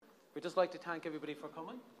we'd just like to thank everybody for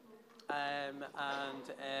coming.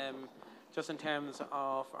 Just in terms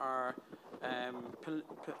of our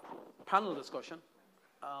panel discussion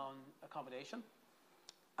on accommodation.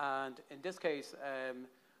 And in this case,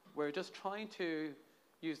 we're just trying to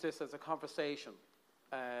use this as a conversation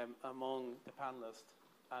among the panelists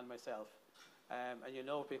and myself. And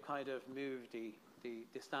we've kind of moved the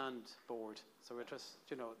stand board. So we're just,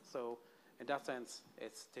 so in that sense,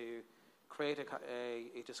 it's to create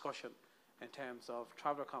a discussion in terms of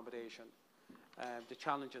travel accommodation, the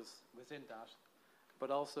challenges within that, but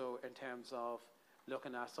also in terms of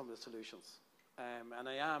looking at some of the solutions. And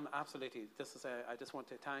I am absolutely, I just want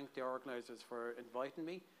to thank the organisers for inviting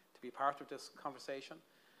me to be part of this conversation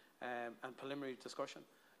and preliminary discussion.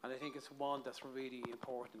 And I think it's one that's really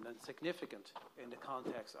important and significant in the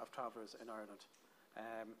context of travellers in Ireland.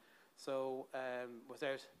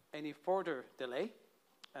 Without any further delay,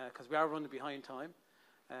 because we are running behind time,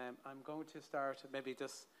 I'm going to start maybe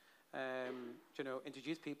just,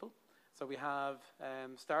 introduce people. So we have,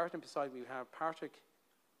 starting beside me, we have Patrick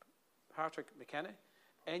McKenna,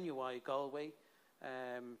 NUI Galway,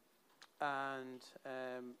 and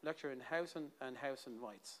lecturer in housing and housing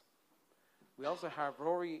rights. We also have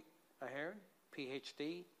Rory Ahern,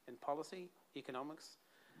 PhD in policy, economics,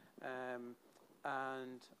 and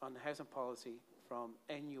on housing policy from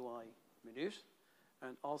NUI Maynooth,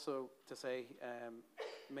 and also to say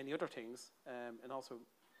many other things, and also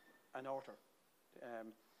an author.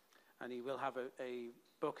 And he will have a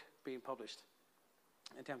book being published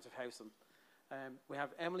in terms of housing. We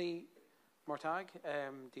have Emily Mortag,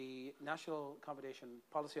 the National Accommodation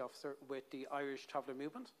Policy Officer with the Irish Traveller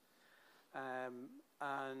Movement.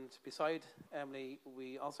 And beside Emily,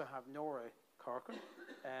 we also have Nora Corcoran,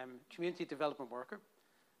 Community Development Worker,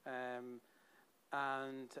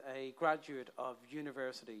 and a graduate of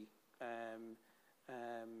university, and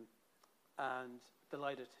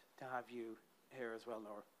delighted to have you here as well,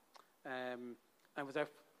 Nora. And without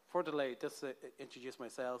further delay, just to introduce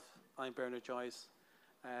myself, I'm Bernard Joyce.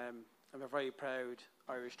 I'm a very proud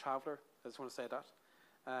Irish traveller, I just want to say that.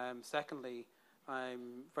 Secondly,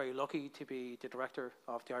 I'm very lucky to be the director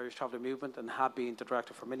of the Irish Traveller Movement and have been the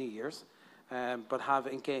director for many years, but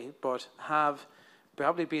have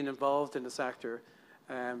probably been involved in the sector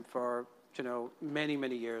for many,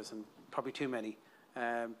 many years, and probably too many.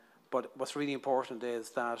 But what's really important is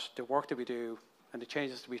that the work that we do and the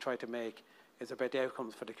changes that we try to make is about the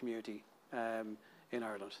outcomes for the community in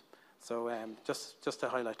Ireland. So just to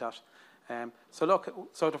highlight that.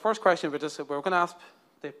 So the first question we're going to ask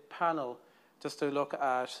the panel just to look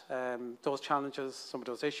at those challenges, some of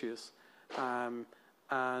those issues,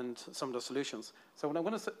 and some of the solutions. So what I'm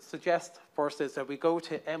going to suggest first is that we go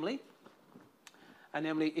to Emily. And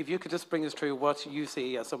Emily, if you could just bring us through what you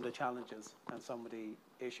see as some of the challenges and some of the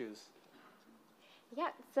issues. Yeah,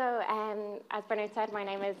 so as Bernard said, my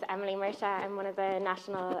name is Emily Murta. I'm one of the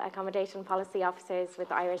National Accommodation Policy Officers with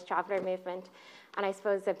the Irish Traveller Movement. And I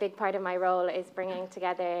suppose a big part of my role is bringing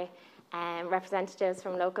together representatives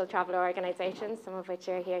from local traveller organisations, some of which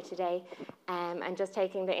are here today, and just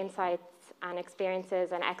taking the insights and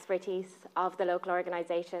experiences and expertise of the local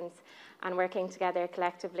organisations and working together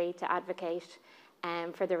collectively to advocate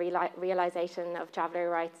for the realisation of traveller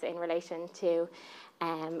rights in relation to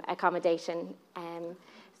accommodation.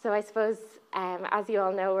 So I suppose, as you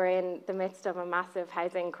all know, we're in the midst of a massive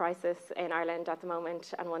housing crisis in Ireland at the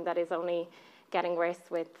moment, and one that is only getting worse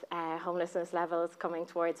with homelessness levels coming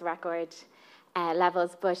towards record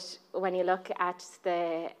levels. But when you look at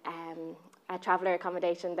the traveller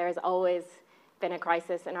accommodation, there has always been a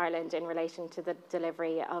crisis in Ireland in relation to the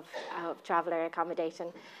delivery of traveller accommodation.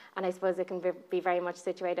 And I suppose it can be very much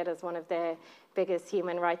situated as one of the biggest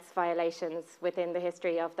human rights violations within the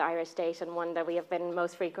history of the Irish state, and one that we have been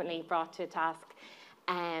most frequently brought to task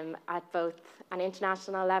at both an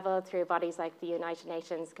international level through bodies like the United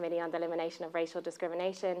Nations Committee on the Elimination of Racial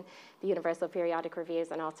Discrimination, the Universal Periodic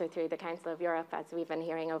Reviews, and also through the Council of Europe, as we've been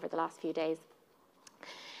hearing over the last few days.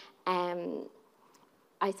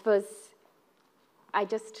 I suppose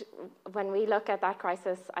when we look at that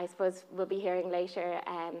crisis, I suppose we'll be hearing later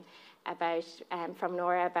about from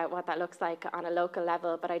Nora about what that looks like on a local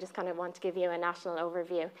level, but I just kind of want to give you a national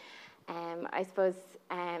overview. I suppose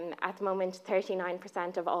at the moment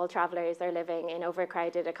 39% of all travellers are living in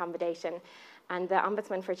overcrowded accommodation, and the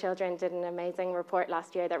Ombudsman for Children did an amazing report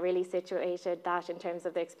last year that really situated that in terms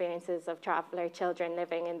of the experiences of traveller children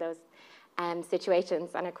living in those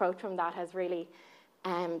situations, and a quote from that has really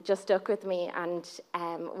just stuck with me. And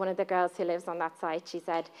one of the girls who lives on that site, she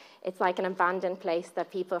said, "It's like an abandoned place that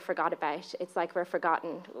people forgot about. It's like we're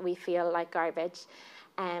forgotten. We feel like garbage."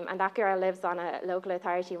 And that girl lives on a local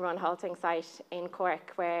authority-run halting site in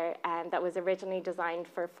Cork, where that was originally designed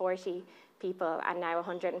for 40 people, and now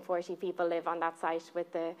 140 people live on that site,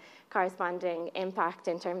 with the corresponding impact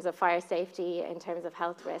in terms of fire safety, in terms of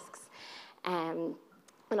health risks. And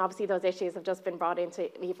obviously those issues have just been brought into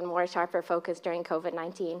even more sharper focus during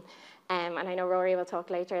COVID-19. And I know Rory will talk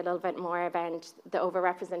later a little bit more about the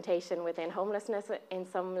overrepresentation within homelessness in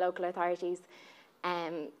some local authorities.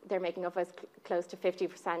 They're making up as close to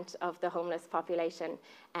 50% of the homeless population,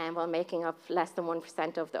 while making up less than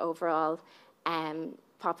 1% of the overall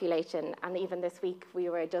population. And even this week,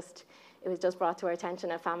 it was just brought to our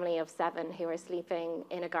attention a family of 7 who were sleeping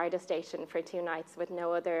in a Garda station for 2 nights with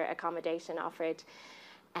no other accommodation offered,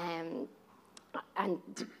 and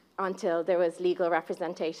until there was legal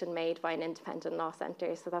representation made by an independent law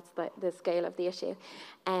centre. So that's the scale of the issue.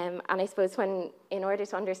 And I suppose in order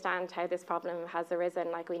to understand how this problem has arisen,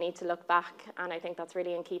 we need to look back, and I think that's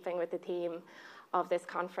really in keeping with the theme of this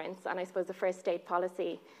conference. And I suppose the first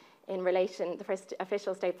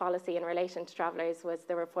official state policy in relation to travellers was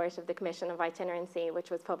the report of the Commission of Itinerancy,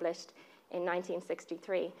 which was published in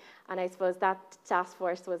 1963. And I suppose that task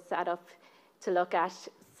force was set up to look at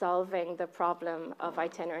solving the problem of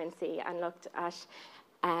itinerancy, and looked at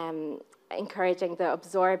encouraging the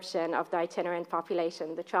absorption of the itinerant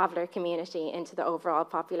population, the traveller community, into the overall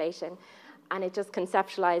population. And it just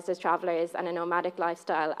conceptualised as travellers and a nomadic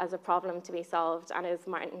lifestyle as a problem to be solved, and as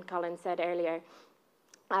Martin Collins said earlier,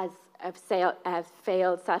 as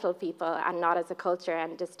failed settled people, and not as a culture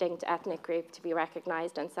and distinct ethnic group to be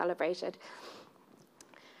recognised and celebrated.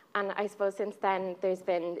 And I suppose since then, there's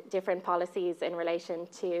been different policies in relation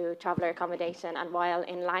to traveller accommodation, and while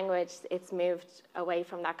in language it's moved away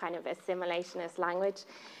from that kind of assimilationist language,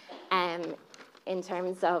 in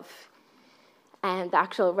terms of the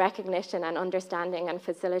actual recognition and understanding and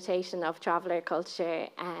facilitation of traveller culture,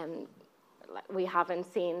 we haven't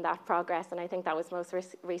seen that progress, and I think that was most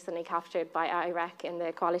recently captured by IREC in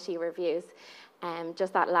the quality reviews.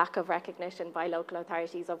 Just that lack of recognition by local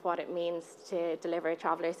authorities of what it means to deliver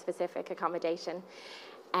traveller-specific accommodation.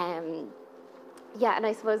 And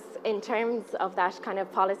I suppose in terms of that kind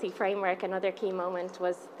of policy framework, another key moment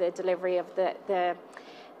was the delivery of the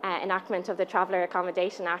enactment of the Traveller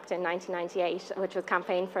Accommodation Act in 1998, which was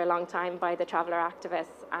campaigned for a long time by the traveller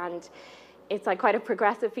activists. And it's quite a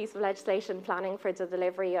progressive piece of legislation, planning for the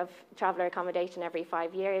delivery of traveller accommodation every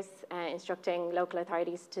 5 years, instructing local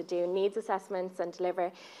authorities to do needs assessments and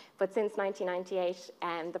deliver. But since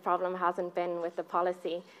 1998, the problem hasn't been with the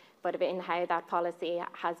policy, but in how that policy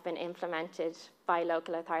has been implemented by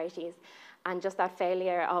local authorities. And just that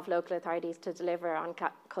failure of local authorities to deliver on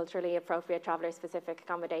culturally appropriate traveller-specific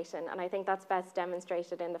accommodation. And I think that's best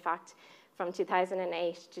demonstrated in the fact from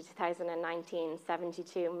 2008 to 2019,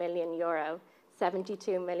 €72 million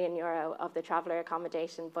of the traveller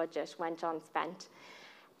accommodation budget went unspent.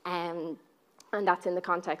 And that's in the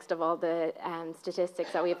context of all the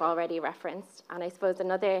statistics that we've already referenced. And I suppose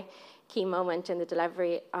another key moment in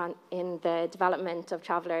the development of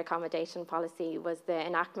traveller accommodation policy was the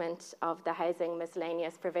enactment of the Housing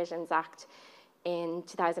Miscellaneous Provisions Act in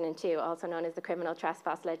 2002, also known as the criminal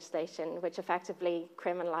trespass legislation, which effectively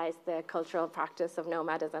criminalised the cultural practice of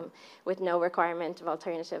nomadism with no requirement of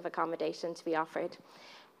alternative accommodation to be offered.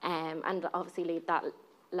 And obviously that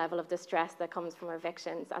level of distress that comes from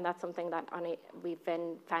evictions, and that's something that we've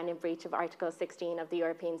been found in breach of Article 16 of the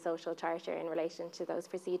European Social Charter in relation to those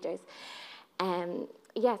procedures. So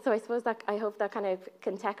I suppose that I hope that kind of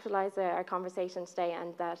contextualises our conversation today,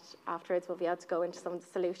 and that afterwards we'll be able to go into some of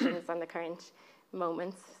the solutions and the current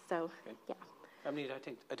moments. So, yeah. I mean,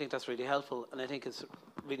 I think that's really helpful, and I think it's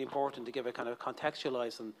really important to give a kind of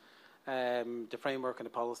contextualising the framework and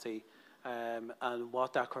the policy, and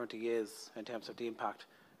what that currently is in terms of the impact.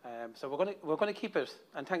 So we're going to keep it,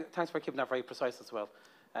 and thanks for keeping that very precise as well.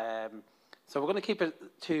 So we're going to keep it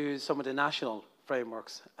to some of the national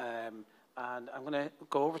frameworks, and I'm going to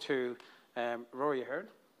go over to Rory Ahern,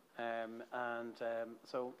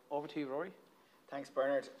 so over to you, Rory. Thanks,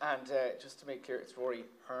 Bernard. And just to make clear, it's Rory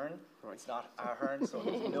Hearn. It's not Ahern, so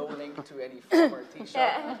there's no link to any former Taoiseach.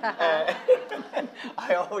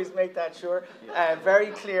 I always make that sure. Very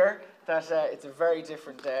clear that it's a very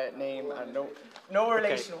different name and no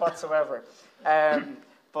relation whatsoever.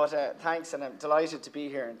 But thanks, and I'm delighted to be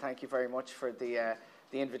here, and thank you very much for the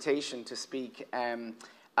invitation to speak.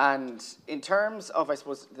 And in terms of, I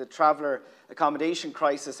suppose, the traveller accommodation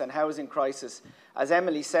crisis and housing crisis, as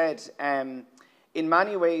Emily said, in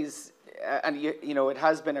many ways, and it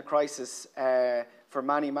has been a crisis for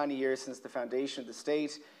many, many years since the foundation of the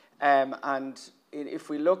state. And if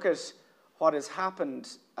we look at what has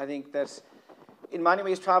happened, I think that in many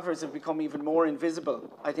ways, travellers have become even more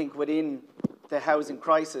invisible, I think, within the housing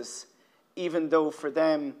crisis, even though for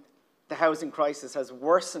them, the housing crisis has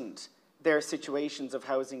worsened their situations of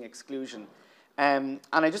housing exclusion. And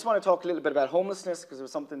I just want to talk a little bit about homelessness, because it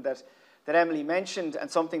was something that Emily mentioned and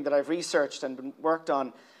something that I've researched and been worked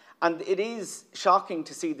on. And it is shocking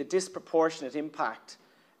to see the disproportionate impact,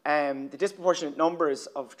 the disproportionate numbers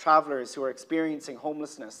of travellers who are experiencing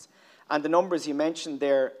homelessness. And the numbers you mentioned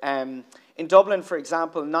there, in Dublin, for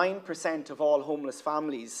example, 9% of all homeless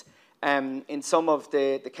families, in some of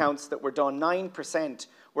the counts that were done, 9%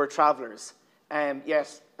 were travellers.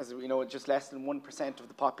 Yet, as we know, just less than 1% of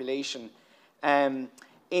the population.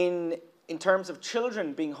 In terms of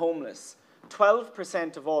children being homeless,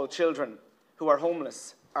 12% of all children who are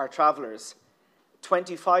homeless are travellers.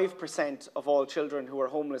 25% of all children who are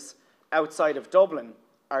homeless outside of Dublin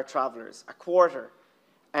are travellers, a quarter.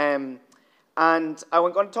 And I'm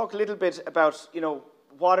going to talk a little bit about,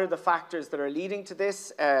 what are the factors that are leading to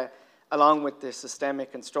this, along with the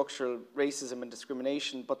systemic and structural racism and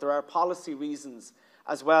discrimination, but there are policy reasons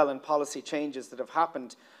as well and policy changes that have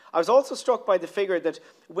happened. I was also struck by the figure that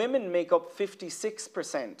women make up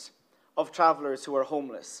 56% of travellers who are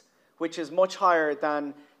homeless, which is much higher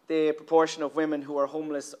than the proportion of women who are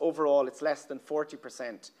homeless overall. It's less than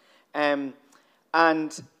 40%.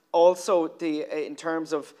 And also, in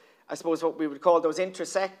terms of, I suppose, what we would call those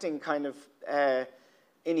intersecting kind of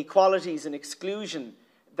inequalities and exclusion,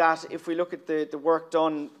 that if we look at the work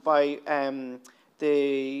done by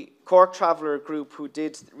the Cork Traveller Group, who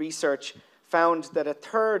did research, found that a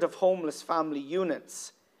third of homeless family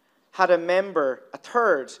units had a member, a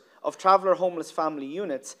third of traveller homeless family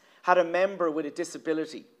units had a member with a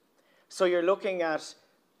disability. So you're looking at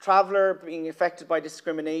traveller being affected by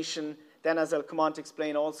discrimination, then, as I'll come on to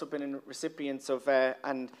explain, also been recipients of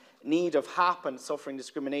and need of HAP and suffering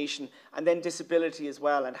discrimination, and then disability as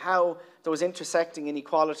well, and how those intersecting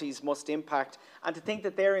inequalities must impact, and to think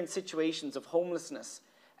that they're in situations of homelessness,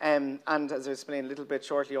 and as I'll explain a little bit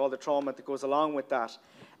shortly, all the trauma that goes along with that.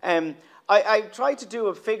 I tried to do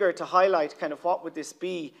a figure to highlight kind of what would this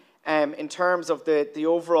be in terms of the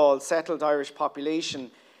overall settled Irish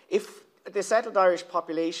population. If the settled Irish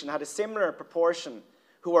population had a similar proportion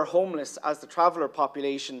who are homeless as the traveller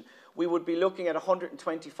population, we would be looking at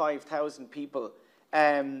 125,000 people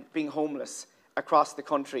being homeless across the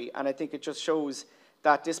country. And I think it just shows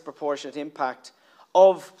that disproportionate impact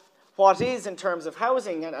of what is in terms of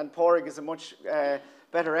housing, and Pádraig is a much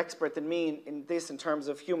better expert than me in this in terms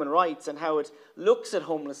of human rights and how it looks at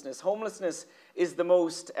homelessness. Homelessness is the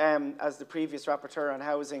most, as the previous rapporteur on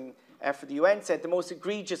housing for the UN said, the most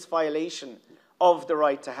egregious violation of the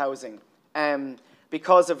right to housing,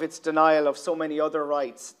 because of its denial of so many other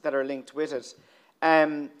rights that are linked with it.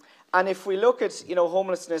 And if we look at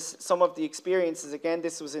homelessness, some of the experiences, again,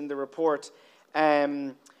 this was in the report,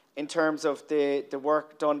 in terms of the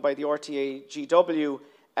work done by the RTA-GW,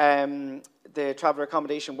 the Traveller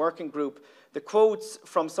Accommodation Working Group, the quotes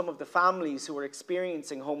from some of the families who were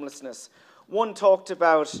experiencing homelessness. One talked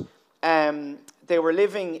about they were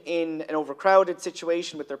living in an overcrowded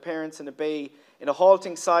situation with their parents in a bay in a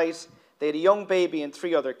halting site. They had a young baby and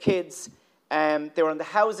 3 other kids. They were on the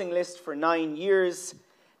housing list for 9 years.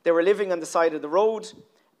 They were living on the side of the road.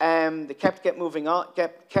 They kept getting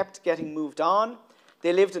moved on.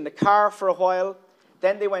 They lived in the car for a while.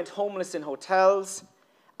 Then they went homeless in hotels.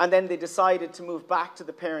 And then they decided to move back to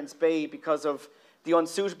the parents' bay because of the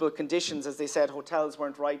unsuitable conditions. As they said, hotels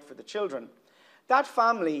weren't right for the children. That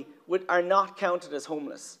family are not counted as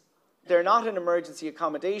homeless. They're not in emergency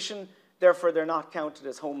accommodation. Therefore, they're not counted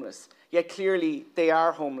as homeless. Yet clearly, they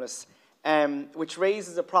are homeless, which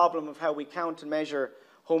raises a problem of how we count and measure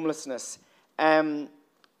homelessness. I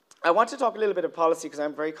want to talk a little bit of policy because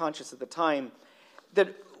I'm very conscious at the time that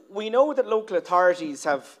we know that local authorities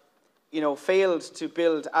have, failed to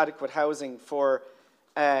build adequate housing for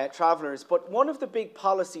travellers. But one of the big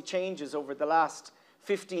policy changes over the last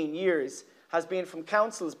 15 years has been from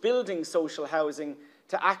councils building social housing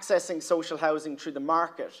to accessing social housing through the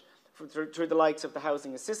market, through the likes of the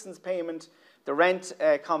housing assistance payment, the rent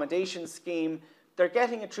accommodation scheme. They're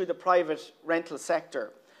getting it through the private rental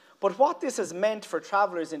sector. But what this has meant for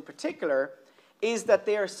travellers in particular is that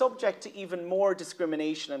they are subject to even more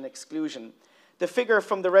discrimination and exclusion. The figure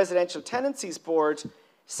from the Residential Tenancies Board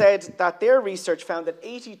said that their research found that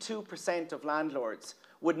 82% of landlords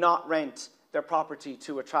would not rent their property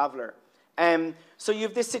to a traveller. So you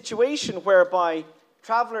have this situation whereby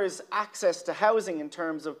travellers' access to housing in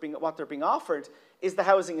terms of what they're being offered is the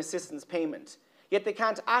housing assistance payment. Yet they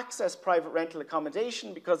can't access private rental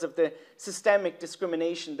accommodation because of the systemic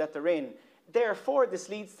discrimination that they're in. Therefore, this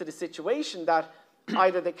leads to the situation that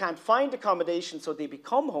either they can't find accommodation so they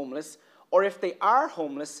become homeless, or if they are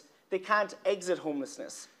homeless, they can't exit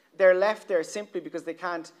homelessness. They're left there simply because they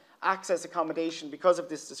can't access accommodation because of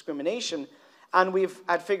this discrimination. And we've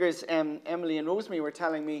had figures, Emily and Rosemary were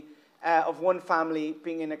telling me, of one family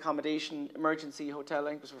being in accommodation, emergency hotel,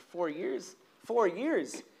 I think it was for 4 years. 4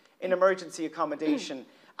 years in emergency accommodation.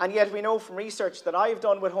 And yet we know from research that I've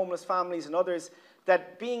done with homeless families and others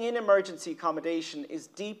that being in emergency accommodation is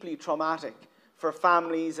deeply traumatic for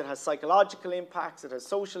families. It has psychological impacts, it has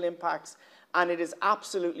social impacts, and it is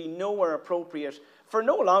absolutely nowhere appropriate for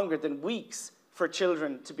no longer than weeks for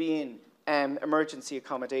children to be in emergency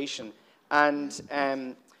accommodation. And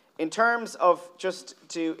in terms of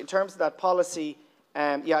that policy,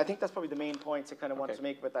 yeah, I think that's probably the main points I kind of wanted to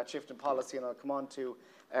make about that shift in policy, and I'll come on to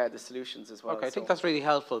the solutions as well. Okay, I think that's really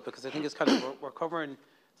helpful, because I think it's kind of we're covering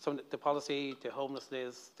some of the policy, the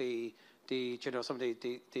homelessness, some of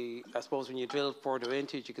the I suppose when you drill further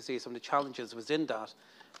into it, you can see some of the challenges within that,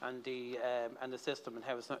 and the system and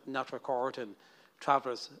how it's not recording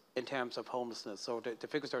travellers in terms of homelessness. So the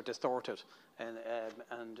figures are distorted,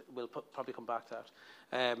 and we'll probably come back to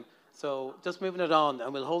that. So just moving it on,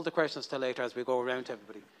 and we'll hold the questions till later as we go around to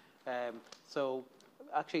everybody. So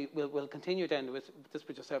actually, we'll continue then with this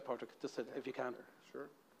bit yourself, Patrick, just if you can. Sure.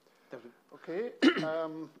 Okay.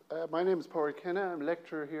 My name is Paul Kenna. I'm a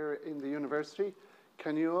lecturer here in the university.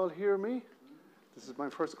 Can you all hear me? This is my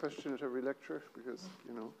first question at every lecture, because,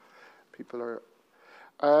 you know, people are...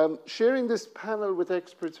 sharing this panel with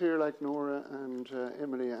experts here like Nora and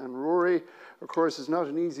Emily and Rory, of course, is not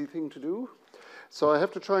an easy thing to do. So I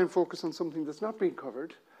have to try and focus on something that's not being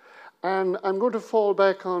covered. And I'm going to fall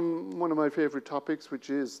back on one of my favorite topics, which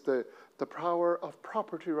is the power of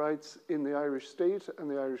property rights in the Irish state and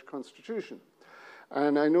the Irish constitution.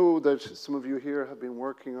 And I know that some of you here have been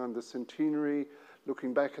working on the centenary,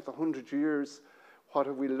 looking back at the 100 years. What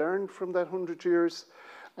have we learned from that 100 years?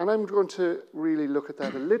 And I'm going to really look at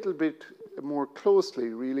that a little bit more closely,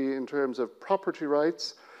 really, in terms of property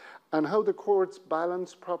rights and how the courts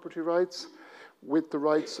balance property rights with the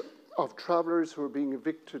rights of travellers who are being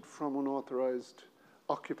evicted from unauthorised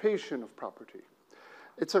occupation of property.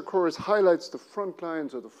 It, of course, highlights the front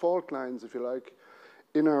lines, or the fault lines, if you like,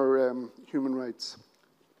 in our human rights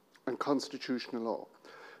and constitutional law.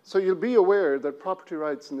 So you'll be aware that property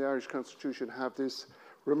rights in the Irish Constitution have this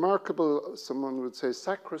remarkable, someone would say,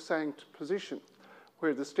 sacrosanct position,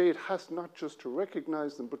 where the state has not just to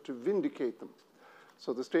recognise them, but to vindicate them.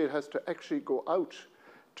 So the state has to actually go out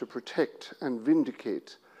to protect and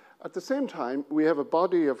vindicate. At the same time, we have a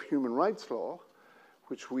body of human rights law,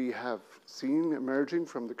 which we have seen emerging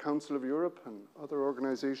from the Council of Europe and other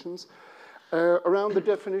organisations, around the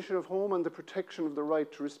definition of home and the protection of the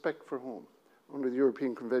right to respect for home under the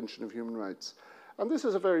European Convention of Human Rights. And this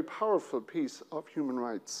is a very powerful piece of human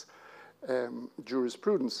rights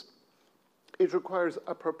jurisprudence. It requires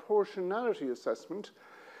a proportionality assessment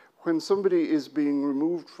when somebody is being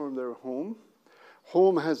removed from their home.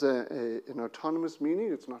 Home has an autonomous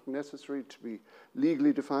meaning. It's not necessary to be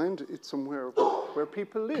legally defined. It's somewhere where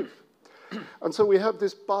people live. And so we have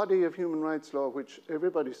this body of human rights law which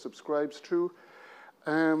everybody subscribes to.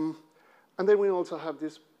 And then we also have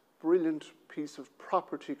this brilliant piece of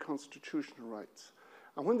property constitutional rights.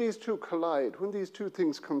 And when these two collide, when these two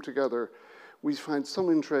things come together, we find some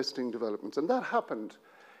interesting developments. And that happened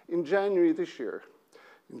in January this year.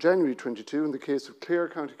 In January 22, in the case of Clare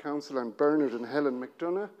County Council and Bernard and Helen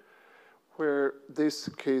McDonough, where this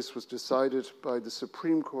case was decided by the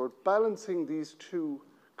Supreme Court, balancing these two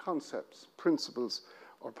concepts, principles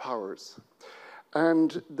or powers.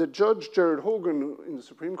 And the judge, Gerard Hogan, in the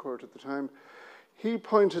Supreme Court at the time, he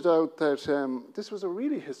pointed out that this was a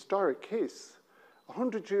really historic case,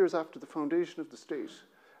 100 years after the foundation of the state,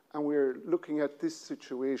 and we're looking at this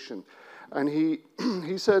situation. And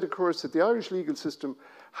he said, of course, that the Irish legal system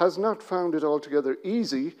has not found it altogether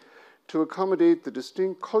easy to accommodate the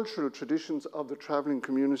distinct cultural traditions of the travelling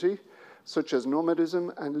community, such as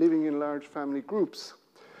nomadism and living in large family groups,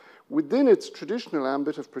 within its traditional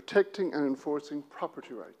ambit of protecting and enforcing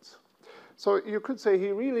property rights. So you could say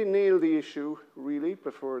he really nailed the issue, really,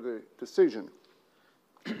 before the decision.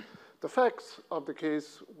 The facts of the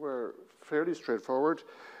case were fairly straightforward.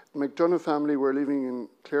 The McDonough family were living in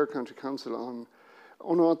Clare County Council on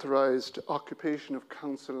unauthorised occupation of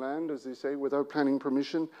council land, as they say, without planning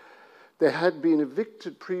permission. They had been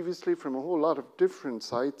evicted previously from a whole lot of different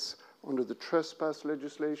sites under the trespass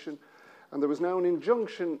legislation, and there was now an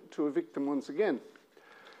injunction to evict them once again.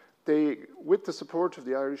 They, with the support of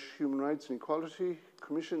the Irish Human Rights and Equality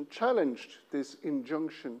Commission, challenged this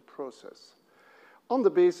injunction process on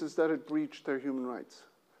the basis that it breached their human rights.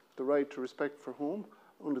 the right to respect for home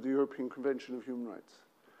under the European Convention of Human Rights.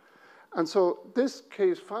 And so this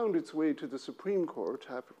case found its way to the Supreme Court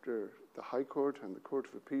after the High Court and the Court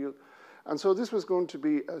of Appeal. And so this was going to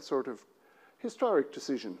be a sort of historic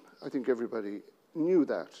decision. I think everybody knew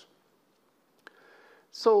that.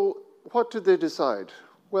 So what did they decide?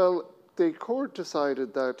 Well, the court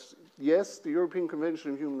decided that, yes, the European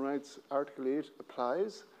Convention of Human Rights, Article 8,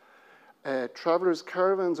 applies. Travellers'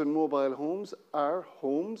 caravans and mobile homes are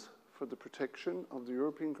homes for the protection of the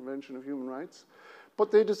European Convention of Human Rights.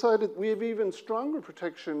 But they decided we have even stronger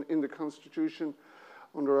protection in the Constitution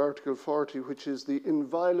under Article 40, which is the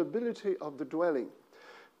inviolability of the dwelling.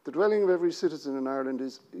 The dwelling of every citizen in Ireland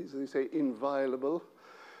is, as they say, inviolable.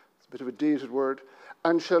 It's a bit of a dated word.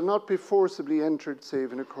 And shall not be forcibly entered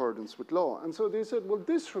save in accordance with law. And so they said, well,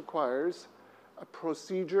 this requires a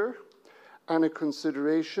procedure and a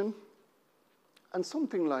consideration and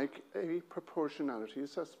something like a proportionality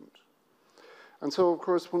assessment. And so, of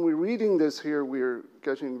course, when we're reading this here, we're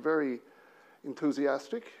getting very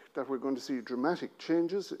enthusiastic that we're going to see dramatic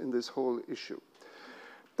changes in this whole issue.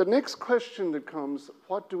 The next question that comes,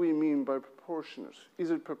 what do we mean by proportionate? Is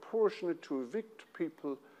it proportionate to evict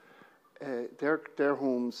people, their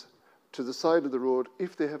homes, to the side of the road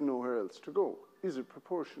if they have nowhere else to go? Is it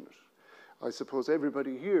proportionate? I suppose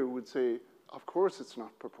everybody here would say, of course it's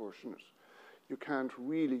not proportionate. You can't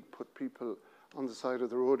really put people on the side of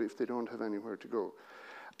the road if they don't have anywhere to go.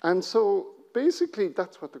 And so basically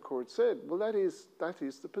that's what the court said. Well, that is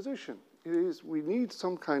the position. It is, we need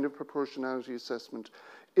some kind of proportionality assessment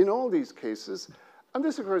in all these cases. And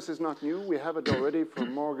this, of course, is not new. We have it already for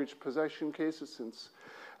mortgage possession cases since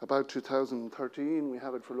about 2013. We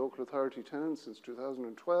have it for local authority tenants since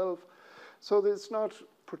 2012. So it's not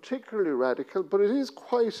particularly radical, but it is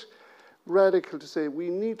quite radical to say we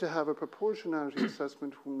need to have a proportionality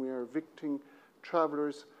assessment when we are evicting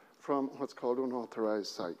travellers from what's called unauthorised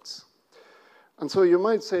sites. And so you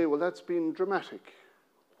might say, well, that's been dramatic.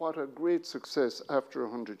 What a great success after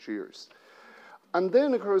 100 years. And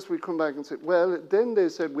then, of course, we come back and say, well, then they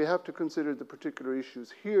said we have to consider the particular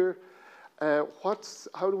issues here.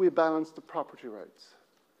 How do we balance the property rights?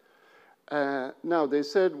 Now, they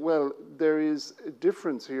said, well, there is a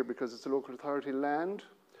difference here because it's a local authority land.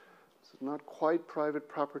 It's not quite private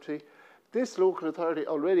property. This local authority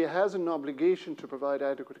already has an obligation to provide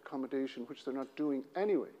adequate accommodation, which they're not doing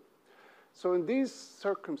anyway. So in these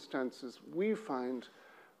circumstances, we find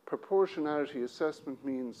proportionality assessment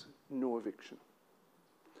means no eviction.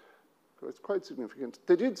 So it's quite significant.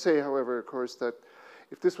 They did say, however, of course, that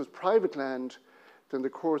if this was private land, then the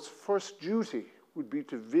court's first duty would be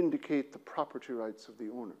to vindicate the property rights of the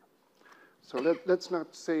owner. So let's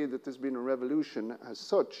not say that there's been a revolution as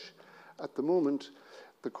such. At the moment,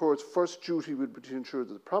 the court's first duty would be to ensure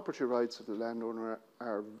that the property rights of the landowner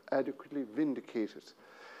are adequately vindicated.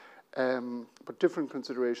 But different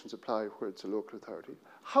considerations apply where it's a local authority.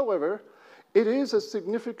 However, it is a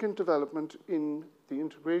significant development in the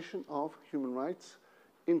integration of human rights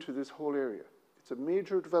into this whole area. It's a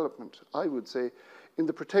major development, I would say, in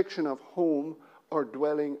the protection of home or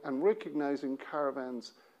dwelling and recognizing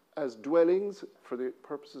caravans as dwellings for the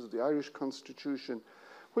purposes of the Irish Constitution,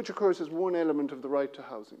 which of course is one element of the right to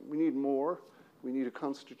housing. We need more. We need a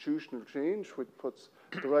constitutional change which puts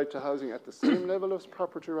the right to housing at the same level as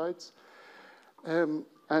property rights. And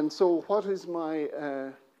so what is my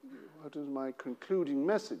concluding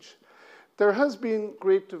message? There has been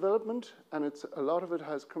great development, and a lot of it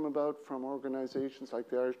has come about from organizations like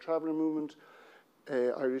the Irish Traveller Movement,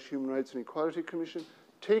 Irish Human Rights and Equality Commission,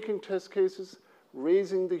 taking test cases,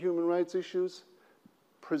 raising the human rights issues,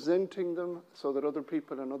 presenting them so that other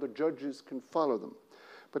people and other judges can follow them.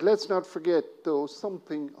 But let's not forget, though,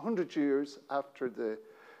 something 100 years after the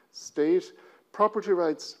state, property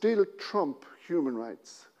rights still trump human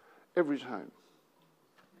rights every time.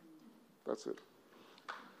 That's it.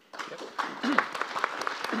 Yep.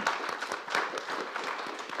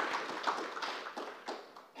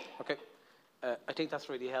 Okay, I think that's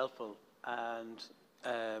really helpful, and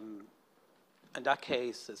that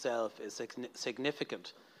case itself is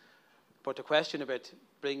significant. But the question about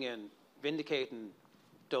vindicating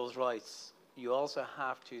those rights, you also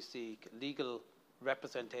have to seek legal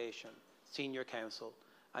representation, senior counsel,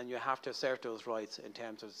 and you have to assert those rights in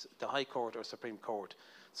terms of the High Court or Supreme Court.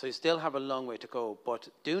 So you still have a long way to go, but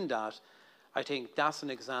doing that, I think that's an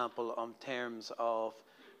example in terms of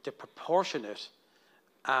the proportionate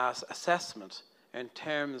assessment in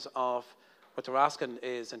terms of what they're asking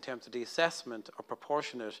is in terms of the assessment of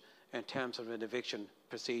proportionate in terms of an eviction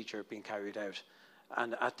procedure being carried out.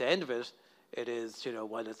 And at the end of it, it is,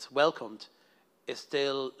 while it's welcomed, is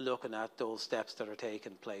still looking at those steps that are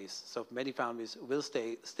taking place. So many families will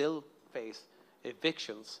still face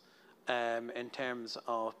evictions in terms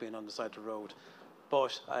of being on the side of the road.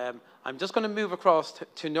 But I'm just going to move across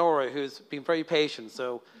to Nora, who's been very patient.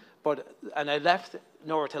 And I left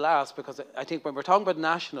Nora to last because I think when we're talking about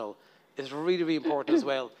national, it's really, really important as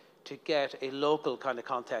well to get a local kind of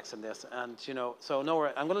context in this. And, so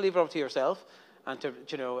Nora, I'm going to leave it up to yourself and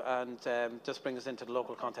just bring us into the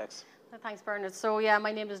local context. Thanks, Bernard. So, yeah,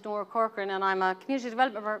 my name is Nora Corcoran, and I'm a community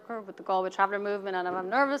development worker with the Galway Traveller Movement, and I'm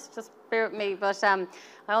nervous, just bear with me, but I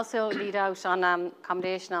also lead out on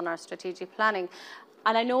accommodation on our strategic planning.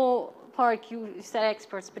 And I know, Park, you said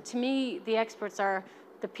experts, but to me, the experts are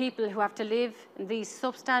the people who have to live in these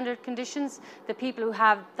substandard conditions, the people who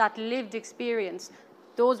have that lived experience.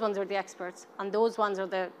 Those ones are the experts, and those ones are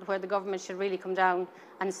where the government should really come down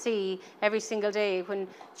and see every single day when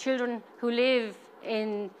children who live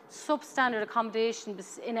in substandard accommodation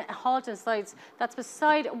in halting sites that's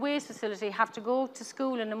beside a waste facility have to go to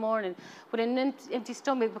school in the morning with an empty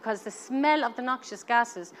stomach because the smell of the noxious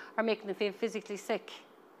gases are making them feel physically sick.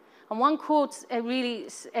 And one quote really,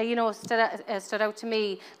 stood out to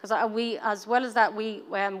me, because we, as well as that, we,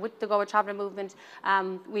 with the Galway Traveller Movement,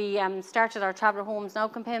 we started our Traveller Homes Now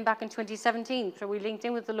campaign back in 2017. So we linked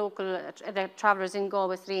in with the local the travellers in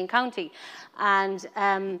Galway City and County. And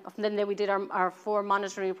then we did our 4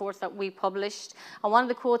 monitoring reports that we published. And one of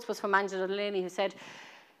the quotes was from Angela Delaney, who said,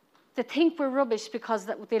 "They think we're rubbish because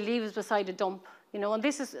they leave us beside a dump." And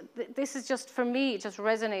this is just, for me, it just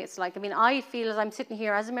resonates. I feel as I'm sitting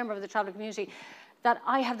here as a member of the traveller community that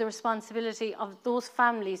I have the responsibility of those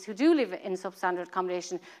families who do live in substandard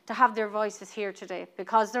accommodation to have their voices here today,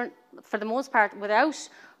 because they're, for the most part, without,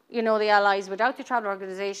 the allies, without the traveller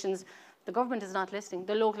organisations, the government is not listening.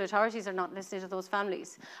 The local authorities are not listening to those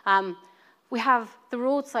families. We have the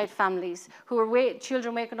roadside families who are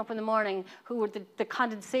children waking up in the morning, who are the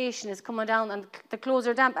condensation is coming down and the clothes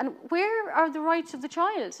are damp. And where are the rights of the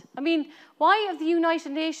child? Why have the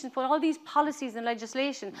United Nations put all these policies and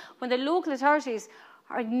legislation when the local authorities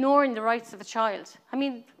are ignoring the rights of a child?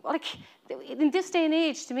 In this day and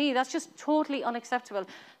age, to me, that's just totally unacceptable.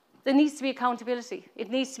 There needs to be accountability. It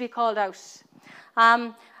needs to be called out.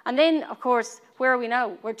 And then, of course, where are we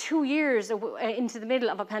now? We're 2 years into the middle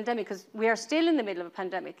of a pandemic, because we are still in the middle of a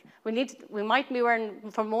pandemic. We might be wearing,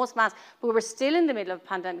 for most masks, but we're still in the middle of a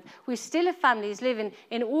pandemic. We still have families living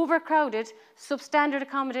in overcrowded, substandard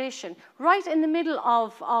accommodation, right in the middle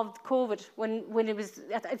of COVID, when it was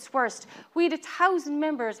at its worst. We had 1,000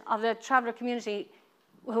 members of the traveller community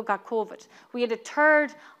who got COVID. We had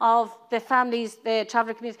 1/3 of the families, the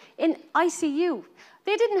traveller community, in ICU.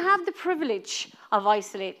 They didn't have the privilege of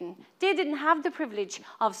isolating. They didn't have the privilege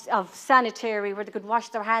of sanitary, where they could wash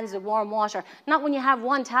their hands with warm water. Not when you have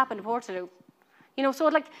one tap in a Portaloo. So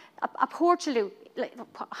a Portaloo,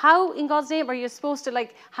 how in God's name are you supposed to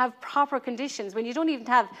have proper conditions when you don't even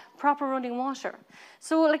have proper running water?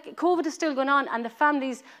 So COVID is still going on, and the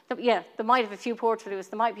families, they might have a few Portaloos,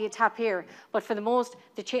 there might be a tap here, but for the most,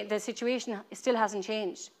 the situation still hasn't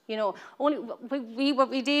changed. What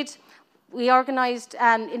we did, we organised,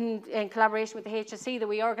 in collaboration with the HSE, that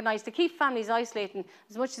we organised to keep families isolating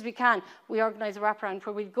as much as we can. We organised a wraparound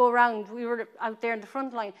where we'd go around, we were out there in the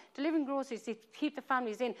front line delivering groceries to keep the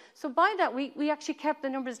families in. So by that, we actually kept the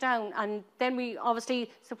numbers down, and then we obviously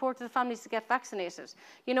supported the families to get vaccinated.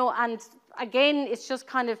 And again, it's just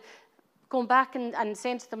kind of going back and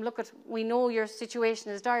saying to them, look, we know your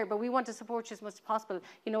situation is dire, but we want to support you as much as possible,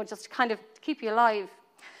 just kind of keep you alive.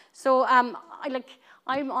 So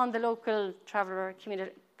I'm on the local traveller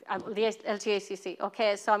community, the LTACC.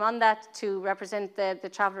 Okay, so I'm on that to represent the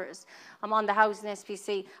travellers. I'm on the housing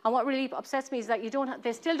SPC. And what really upsets me is that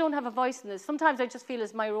they still don't have a voice in this. Sometimes I just feel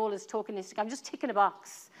as my role is tokenistic. I'm just ticking a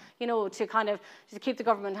box, to keep the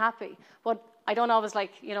government happy. But I don't always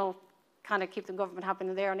kind of keep the government happy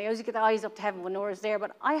in there. And I always get the eyes up to heaven when Nora's there.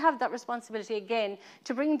 But I have that responsibility again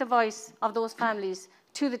to bring the voice of those families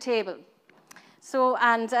to the table. So,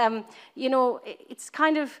 it's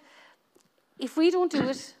kind of, if we don't do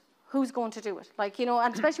it, who's going to do it?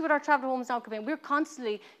 And especially with our Traveller Homes Now campaign, we're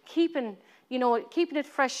constantly keeping it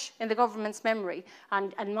fresh in the government's memory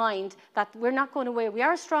and mind that we're not going away. We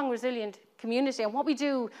are a strong, resilient community, and what we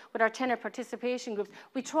do with our tenor participation groups,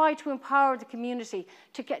 we try to empower the community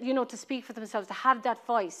to get, to speak for themselves, to have that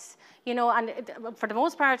voice, and for the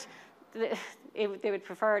most part, they would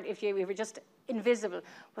prefer it if we were just invisible,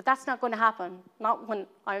 but that's not going to happen. Not when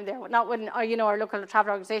I'm there. Not when our local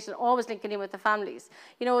travel organisation always linking in with the families.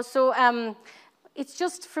 So it's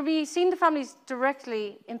just for me seeing the families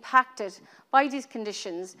directly impacted by these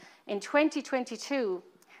conditions in 2022.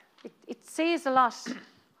 it says a lot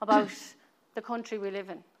about the country we live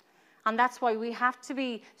in. And that's why we have to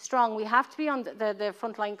be strong. We have to be on the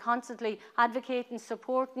front line constantly, advocating,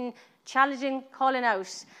 supporting, challenging, calling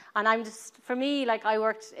out. And I'm just, for me, like I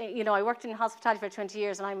worked in hospitality for 20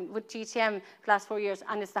 years, and I'm with GTM the last 4 years,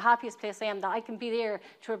 and it's the happiest place I am that I can be there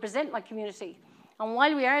to represent my community. And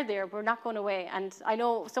while we are there, we're not going away. And I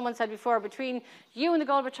know someone said before, between you and the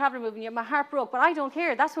Galway Traveller Movement, my heart broke, but I don't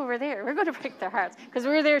care. That's why we're there. We're going to break their hearts because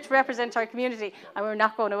we're there to represent our community, and we're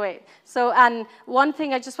not going away. So, and one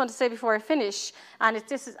thing I just want to say before I finish, and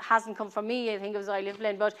hasn't come from me, I think it was I Live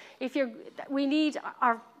Lynn, but we need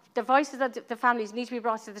the voices of the families need to be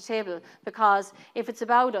brought to the table, because if it's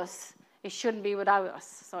about us, it shouldn't be without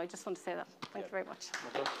us. So I just want to say that. Thank you very much.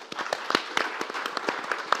 Okay.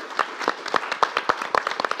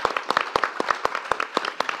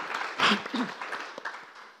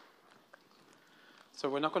 So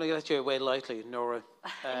we're not going to let you away lightly, Nora.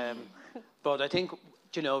 But I think,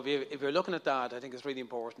 if you're looking at that, I think it's really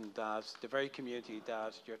important that the very community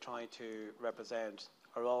that you're trying to represent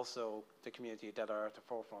are also the community that are at the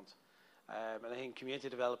forefront. And I think community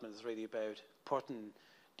development is really about putting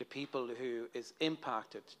the people who is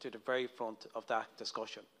impacted to the very front of that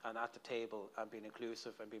discussion and at the table and being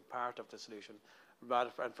inclusive and being part of the solution.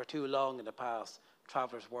 And for too long in the past,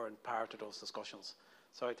 travellers weren't part of those discussions.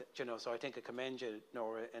 So I think I commend you,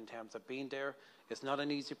 Nora, in terms of being there. It's not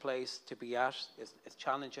an easy place to be at. It's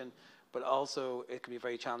challenging, but also it can be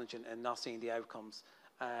very challenging in not seeing the outcomes,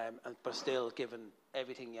 but still giving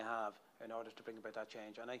everything you have in order to bring about that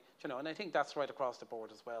change. And I think that's right across the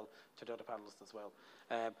board as well, to the other panelists as well.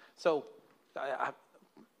 So I have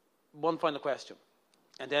one final question,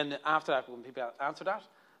 and then after that, when people answer that,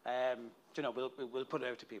 we'll put it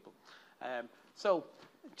out to people. So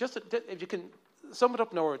just if you can sum it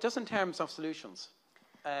up, Nora, just in terms of solutions,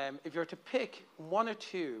 if you're to pick one or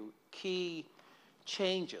two key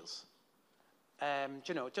changes,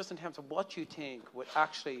 just in terms of what you think would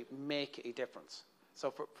actually make a difference.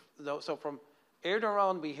 So from earlier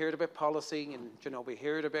on, we heard about policy, and we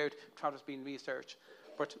heard about travellers being researched,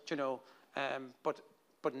 but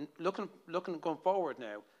looking going forward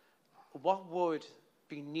now, what would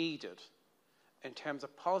be needed in terms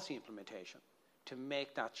of policy implementation to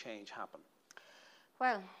make that change happen?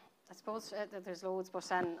 Well, I suppose there's loads, but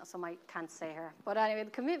some I can't say here. But anyway,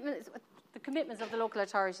 the commitments of the local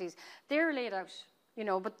authorities, they're laid out,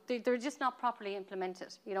 but they're just not properly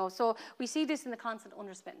implemented, So we see this in the constant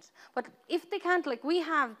underspend. But if they can't,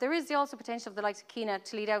 there is also potential of the likes of Keynote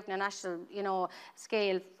to lead out in a national,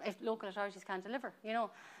 scale if local authorities can't deliver,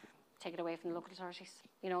 Take it away from the local authorities,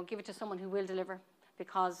 give it to someone who will deliver,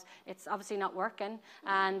 because it's obviously not working.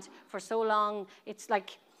 And for so long, it's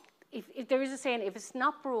like, if there is a saying, if it's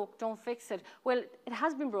not broke, don't fix it. Well, it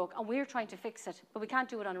has been broke, and we're trying to fix it, but we can't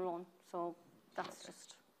do it on our own. So that's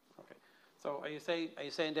just. Okay. So are you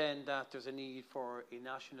saying then that there's a need for a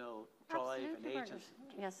national drive and agency,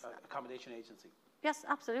 yes, accommodation agency? Yes,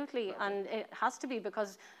 absolutely, okay. And it has to be,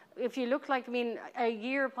 because if you look a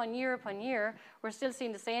year upon year upon year, we're still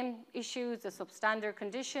seeing the same issues, the substandard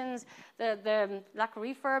conditions, the lack of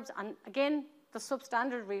refurbs, and again, the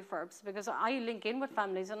substandard refurbs, because I link in with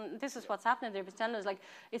families, and this is what's happening. They're telling us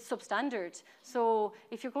it's substandard. So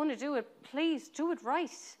if you're going to do it, please do it right.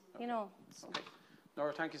 Okay. Okay.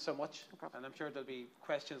 Nora, thank you so much, and I'm sure there'll be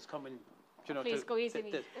questions coming. Please go easy.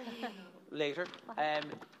 Later.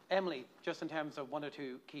 Emily, just in terms of one or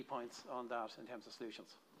two key points on that, in terms of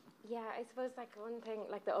solutions. Yeah, I suppose one thing,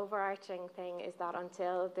 the overarching thing, is that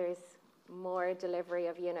until there's more delivery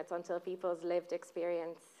of units, until people's lived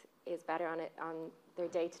experience is better on their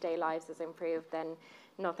day-to-day lives is improved, then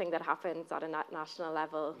nothing that happens at a national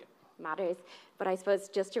level matters. But I suppose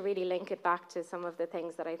just to really link it back to some of the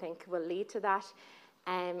things that I think will lead to that,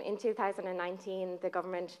 in 2019, the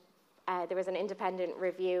government, there was an independent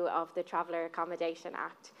review of the Traveller Accommodation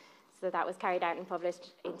Act. So that was carried out and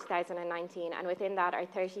published in 2019, and within that are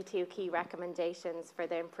 32 key recommendations for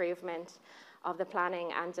the improvement of the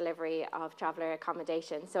planning and delivery of traveller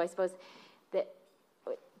accommodation. So I suppose the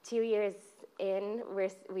 2 years in,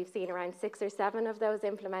 we've seen around 6 or 7 of those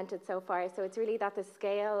implemented so far. So it's really that the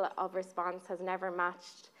scale of response has never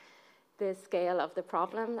matched the scale of the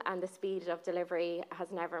problem, and the speed of delivery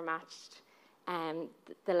has never matched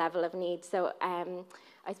the level of need. So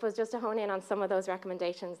I suppose just to hone in on some of those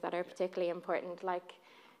recommendations that are particularly important, like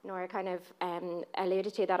Nora kind of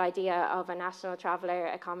alluded to, that idea of a national traveller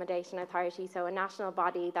accommodation authority. So a national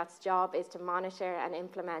body that's job is to monitor and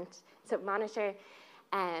implement, so monitor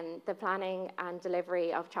the planning and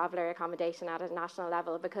delivery of traveller accommodation at a national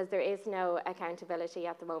level, because there is no accountability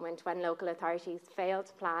at the moment when local authorities fail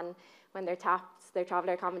to plan, when their TAPs, their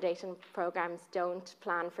traveller accommodation programmes, don't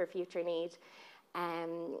plan for future need,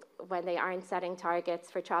 when they aren't setting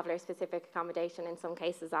targets for traveller-specific accommodation in some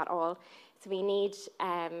cases at all. So we need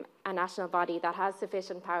a national body that has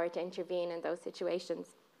sufficient power to intervene in those situations.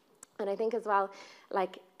 And I think as well,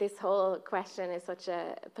 like, this whole question is such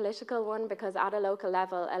a political one, because at a local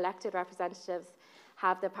level, elected representatives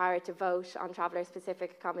have the power to vote on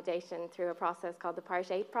traveller-specific accommodation through a process called the Part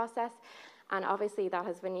 8 process. And obviously that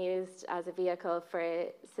has been used as a vehicle for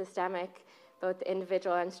systemic, both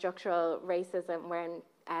individual and structural racism, when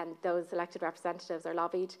those elected representatives are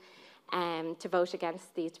lobbied to vote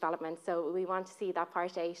against these developments. So we want to see that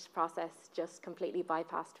Part 8 process just completely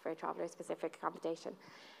bypassed for traveller-specific accommodation.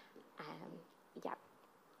 Yeah.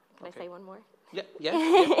 Can I say one more? Yeah.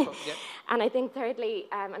 And I think thirdly,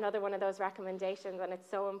 another one of those recommendations, and it's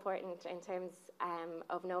so important in terms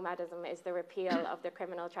of nomadism, is the repeal of the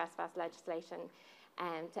criminal trespass legislation,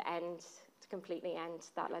 to completely end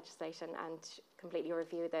that legislation and completely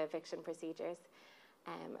review the eviction procedures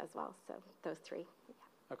as well. So those three. Yeah.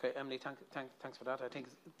 Okay, Emily, thanks for that. I think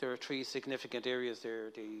there are three significant areas there: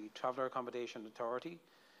 the Traveller Accommodation Authority,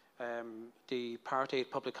 the Part 8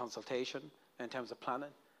 public consultation in terms of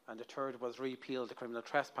planning, and the third was repeal the criminal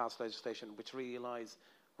trespass legislation, which really lies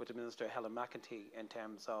with the Minister Helen McEntee in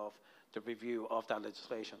terms of the review of that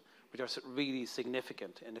legislation, which are really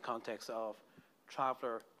significant in the context of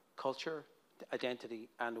traveller culture, identity,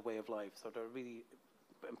 and way of life. So they're really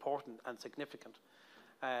important and significant.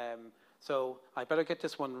 So I better get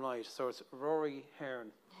this one right. So it's Rory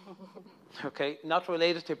Hearn. Okay, not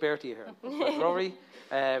related to Bertie Hearn, but Rory.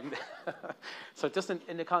 So just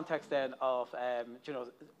in the context then of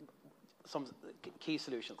some key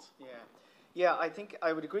solutions. Yeah, I think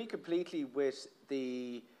I would agree completely with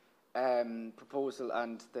the proposal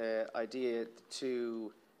and the idea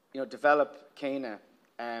to develop Cana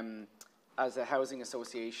as a housing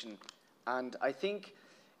association. And I think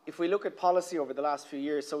if we look at policy over the last few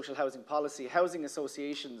years, social housing policy, housing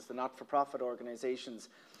associations, the not-for-profit organisations,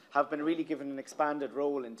 have been really given an expanded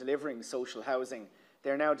role in delivering social housing.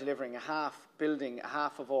 They're now delivering building a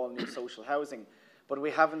half of all new social housing. But we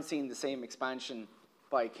haven't seen the same expansion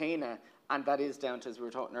by Cana, and that is down to, as we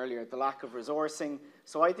were talking earlier, the lack of resourcing.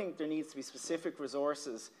 So I think there needs to be specific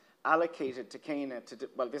resources allocated to Cana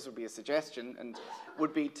well, this would be a suggestion, and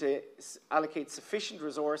would be to allocate sufficient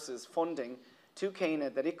resources, funding, to Cana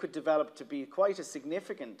that it could develop to be quite a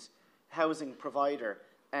significant housing provider,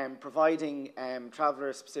 providing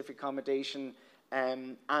traveller-specific accommodation,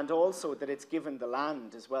 and also that it's given the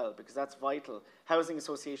land as well, because that's vital. Housing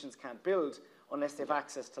associations can't build unless they have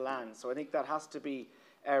access to land. So I think that has to be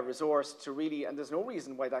a resource to really, and there's no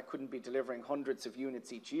reason why that couldn't be delivering hundreds of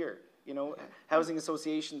units each year. Housing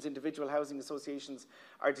associations, individual housing associations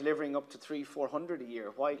are delivering up to 300-400 a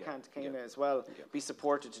year. Why can't Cana as well be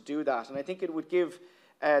supported to do that? And I think it would give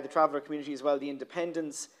the traveller community as well the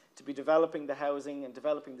independence to be developing the housing and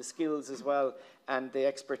developing the skills as well, and the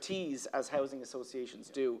expertise as housing associations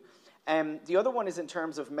do. The other one is in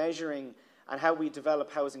terms of measuring and how we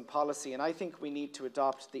develop housing policy, and I think we need to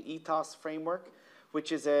adopt the ethos framework,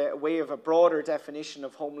 which is a way of a broader definition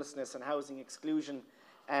of homelessness and housing exclusion,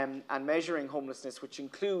 and measuring homelessness, which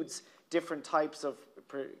includes different types of,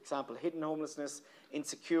 for example, hidden homelessness,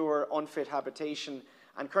 insecure, unfit habitation.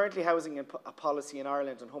 And currently housing policy in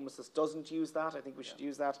Ireland on homelessness doesn't use that. I think we should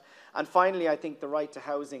use that. And finally, I think the right to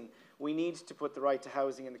housing. We need to put the right to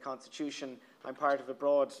housing in the Constitution. I'm part of a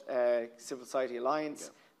broad civil society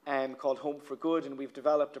alliance called Home for Good, and we've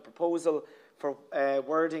developed a proposal for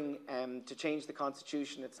wording to change the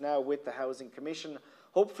Constitution. It's now with the Housing Commission.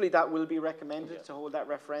 Hopefully that will be recommended to hold that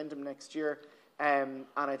referendum next year. And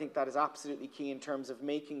I think that is absolutely key in terms of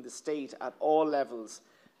making the state at all levels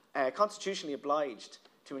constitutionally obliged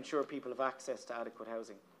to ensure people have access to adequate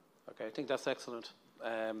housing. Okay, I think that's excellent.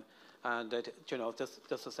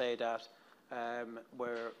 Just to say that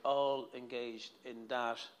we're all engaged in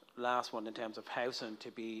that last one in terms of housing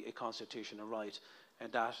to be a constitutional right,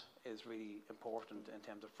 and that is really important in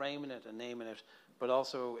terms of framing it and naming it, but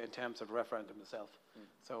also in terms of the referendum itself.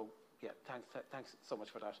 So, thanks so much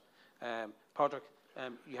for that. Patrick,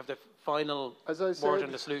 you have the final word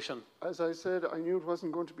on the solution. As I said, I knew it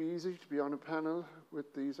wasn't going to be easy to be on a panel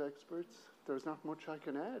with these experts. There's not much I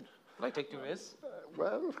can add. Well, I think there is.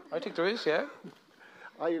 I think there is, yeah.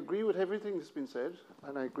 I agree with everything that's been said,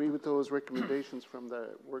 and I agree with those recommendations from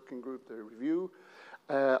the working group, the review.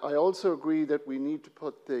 I also agree that we need to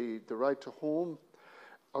put the right to home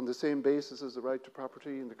on the same basis as the right to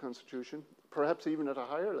property in the Constitution. perhaps even at a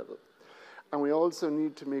higher level. And we also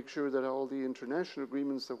need to make sure that all the international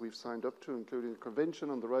agreements that we've signed up to, including the Convention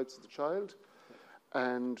on the Rights of the Child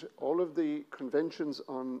and all of the conventions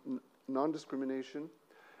on non-discrimination,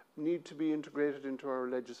 need to be integrated into our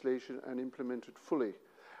legislation and implemented fully.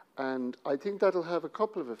 And I think that'll have a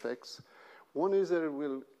couple of effects. One is that it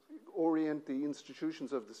will orient the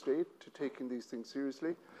institutions of the state to taking these things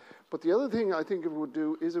seriously. But the other thing I think it would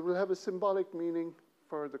do is it will have a symbolic meaning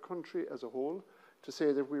for the country as a whole, to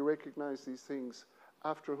say that we recognize these things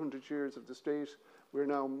after 100 years of the state. We're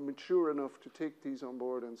now mature enough to take these on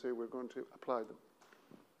board and say we're going to apply them.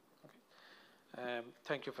 Okay.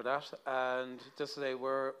 Thank you for that. And just to say,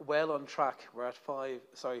 we're well on track. We're at 5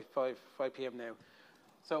 p.m. now.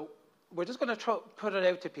 So we're just going to put it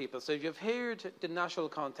out to people. So you've heard the national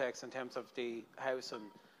context in terms of the House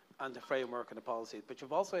and the framework and the policy, but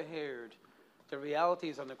you've also heard the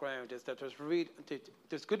realities on the ground is that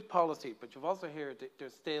there's good policy, but you've also heard that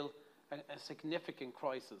there's still a significant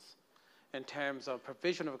crisis in terms of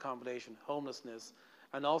provision of accommodation, homelessness,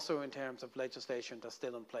 and also in terms of legislation that's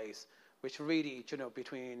still in place, which really,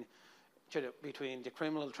 between the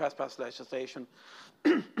criminal trespass legislation,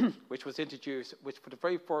 which was introduced, which for the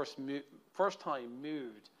very first time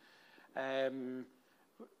moved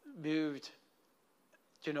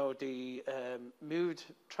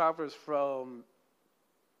travellers from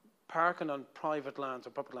parking on private lands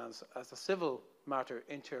or public lands as a civil matter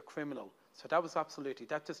into a criminal. So that was absolutely,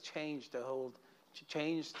 that just changed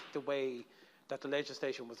the way that the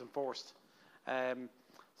legislation was enforced.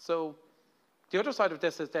 So the other side of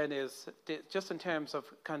this is just in terms of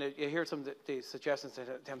you hear some of the suggestions in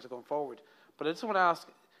terms of going forward. But I just want to ask,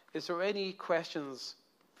 is there any questions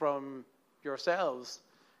from yourselves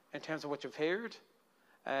in terms of what you've heard,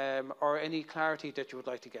 or any clarity that you would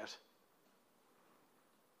like to get?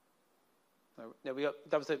 Now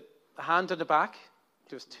that was a hand in the back.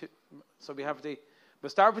 There's two. So we'll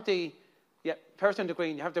start with the person in the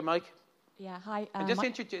green. You have the mic. Yeah, hi. And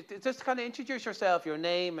just kind of introduce yourself, your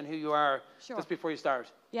name and who you are, just before you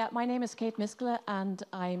start. Yeah, my name is Kate Miskela, and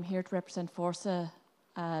I'm here to represent Forsa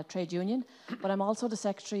Trade Union, but I'm also the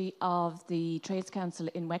secretary of the Trades Council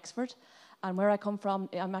in Wexford. And where I come from,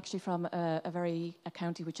 I'm actually from a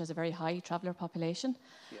county which has a very high traveller population.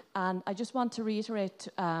 Yep. And I just want to reiterate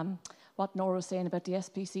what Nora was saying about the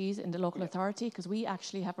SPCs in the local authority, because we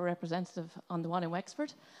actually have a representative on the one in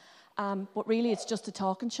Wexford. But really, it's just a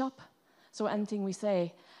talking shop. So anything we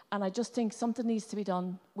say, and I just think something needs to be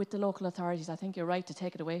done with the local authorities. I think you're right to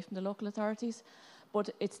take it away from the local authorities, but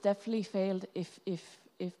it's definitely failed if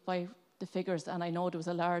by the figures, and I know there was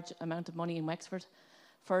a large amount of money in Wexford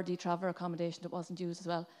for the traveller accommodation that wasn't used as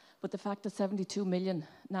well. But the fact that 72 million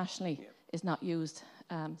nationally is not used,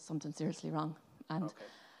 something's seriously wrong. And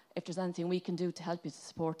if there's anything we can do to help you to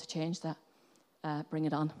support to change that, bring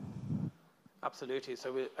it on. Absolutely.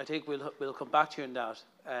 So I think we'll come back to you on that,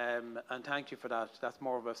 and thank you for that. That's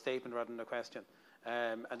more of a statement rather than a question,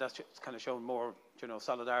 and that's just kind of showing more,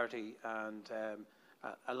 solidarity and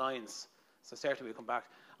alliance. So certainly we'll come back.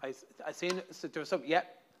 I seen so there was some. Yeah.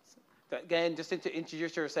 Again, just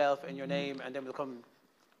introduce yourself and your name, and then we'll come.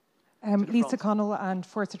 Lisa Connell and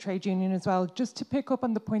Forza Trade Union as well. Just to pick up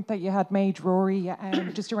on the point that you had made, Rory,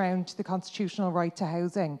 just around the constitutional right to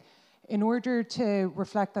housing. In order to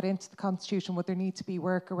reflect that into the Constitution, would there need to be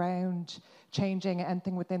work around changing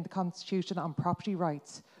anything within the Constitution on property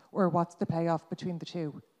rights, or what's the payoff between the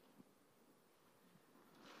two?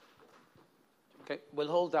 Okay, we'll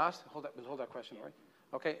hold that. We'll hold that question, right?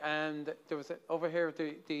 Okay, and there was over here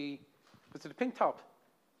was it the pink top?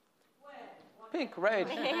 Pink, red,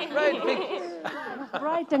 red, pink.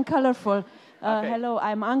 Bright and colourful. Okay. Hello,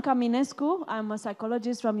 I'm Anca Minescu. I'm a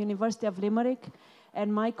psychologist from University of Limerick.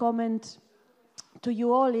 And my comment to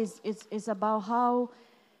you all is about how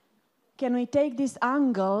can we take this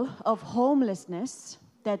angle of homelessness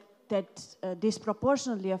that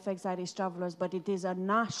disproportionately affects Irish travellers, but it is a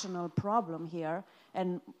national problem here,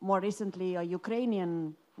 and more recently a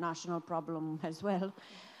Ukrainian national problem as well.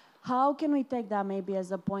 How can we take that maybe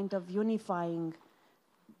as a point of unifying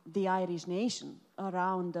the Irish nation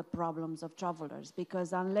around the problems of travellers?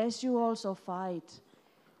 Because unless you also fight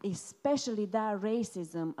especially that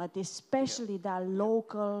racism at especially that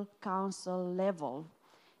local council level,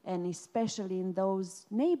 and especially in those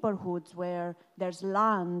neighborhoods where there's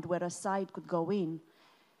land where a site could go in,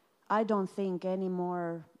 I don't think any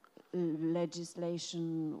more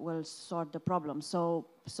legislation will sort the problem. So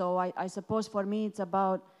I suppose for me it's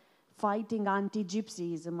about fighting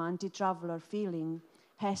anti-gypsyism, anti-traveler feeling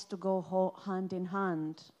has to go hand in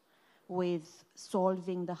hand with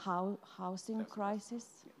solving the housing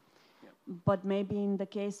crisis. but maybe in the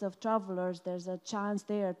case of travelers, there's a chance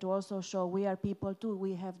there to also show we are people too,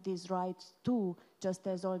 we have these rights too, just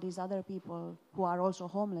as all these other people who are also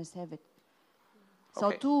homeless have it. So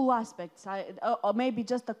Okay. two aspects, or maybe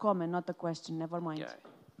just a comment, not a question, never mind. Yeah.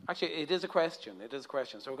 Actually, it is a question. It is a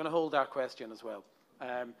question. So we're going to hold that question as well.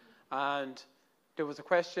 And there was a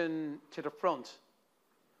question to the front.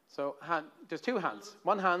 So there's two hands.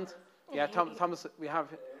 One hand. Yeah, Thomas, we have...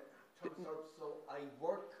 So I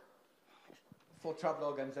work for travel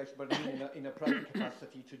organisation, but in a private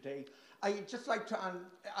capacity today. I'd just like to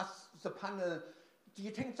ask the panel, do you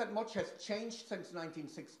think that much has changed since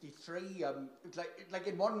 1963? Like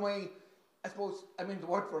in one way, I suppose, I'm in the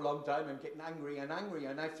work for a long time, I'm getting angry, and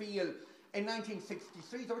I feel in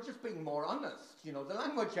 1963 they were just being more honest. You know, the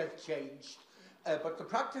language has changed, but the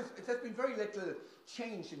practice, there's been very little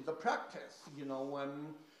change in the practice, you know,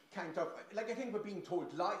 kind of, like I think we're being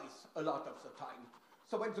told lies a lot of the time.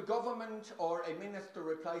 So when the government or a minister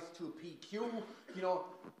replies to a PQ, you know,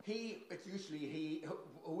 it's usually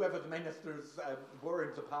whoever the ministers were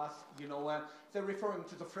in the past, you know, they're referring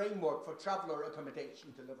to the framework for traveller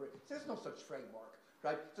accommodation delivery. There's no such framework,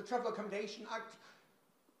 right? The Travel Accommodation Act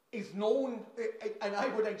is known, and I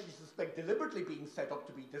would actually suspect deliberately being set up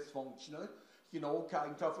to be dysfunctional, you know,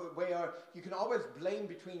 kind of, where you can always blame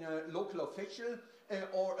between a local official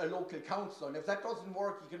or a local council, and if that doesn't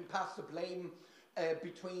work, you can pass the blame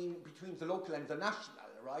between the local and the national,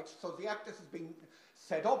 right? So the Act has been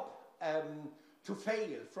set up to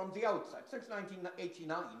fail from the outset. Since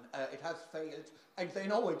 1989, it has failed, and they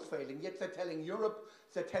know it's failing, yet they're telling Europe,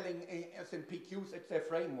 they're telling us in PQs, it's their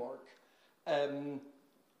framework.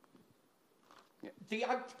 The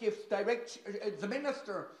Act gives direction, the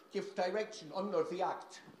Minister gives direction under the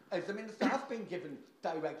Act, as the Minister has been given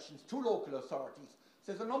directions to local authorities.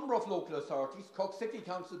 There's a number of local authorities, Cork City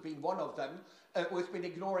Council being one of them, who has been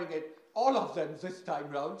ignoring it, all of them this time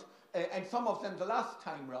round, and some of them the last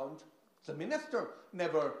time round. The Minister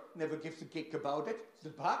never gives a gig about it.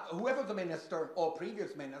 Whoever the Minister or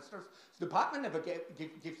previous ministers, the Department never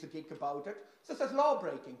gives a gig about it. So there's law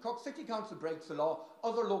breaking. Cork City Council breaks the law,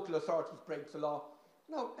 other local authorities break the law.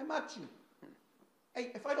 Now, imagine,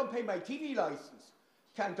 if I don't pay my TV licence,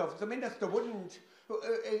 kind of, the Minister wouldn't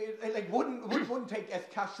take as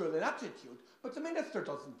casual an attitude, but the Minister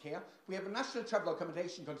doesn't care. We have a National Travel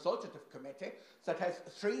Accommodation Consultative Committee that has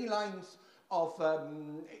 3 lines of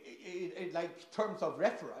like terms of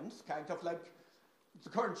reference, kind of like the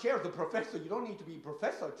current chair is a professor. You don't need to be a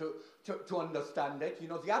professor to understand it. You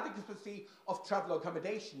know, the adequacy of travel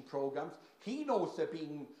accommodation programs, he knows they're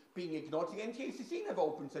being ignored. The NTACC never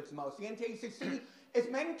opens its mouth. The NTACC is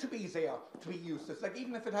meant to be there to be useless. Like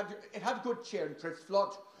even if it had a good chair in Chris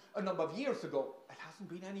Flood a number of years ago, it hasn't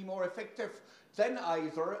been any more effective than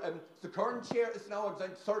either. The current chair is now in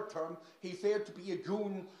his 3rd term. He's there to be a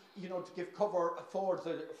goon, you know, to give cover for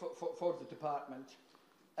the department.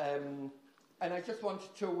 And I just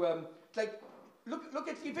wanted to look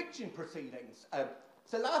at the eviction proceedings.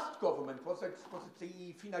 The last government was it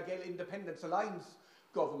the Fine Gael Independence Alliance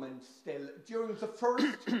government still, during the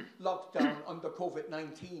first lockdown under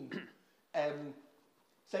COVID-19,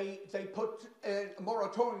 they put a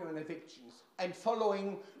moratorium on evictions, and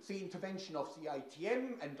following the intervention of the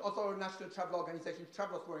ITM and other national travel organisations,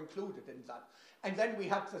 travellers were included in that. And then we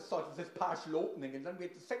had this partial opening, and then we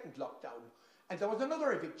had the second lockdown, and there was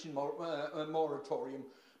another eviction moratorium.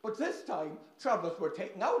 But this time, travellers were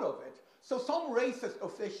taken out of it. So some racist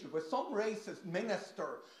official with some racist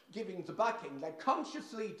minister giving the backing, like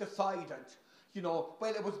consciously decided, you know,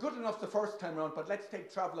 well, it was good enough the first time around, but let's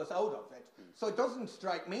take travellers out of it. So it doesn't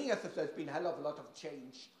strike me as if there's been a hell of a lot of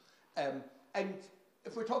change. And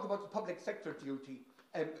if we talk about the public sector duty,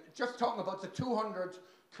 just talking about the 200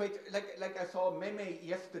 quid, like I saw a meme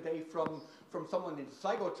yesterday from someone in the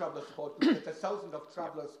Sligo Traveller Support Group, there's 1,000 of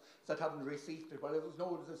travellers that haven't received it. Well,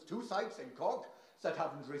 there's 2 sites in Cork that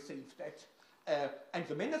haven't received it. And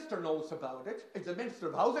the Minister knows about it, the Minister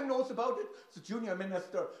of Housing knows about it, the Junior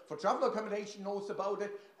Minister for Travel Accommodation knows about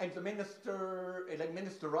it, and the Minister, like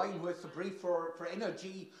Minister Ryan, who has the brief for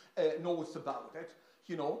energy, knows about it,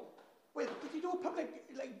 you know. Well,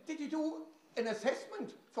 did you do an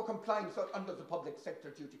assessment for compliance under the public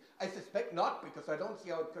sector duty? I suspect not, because I don't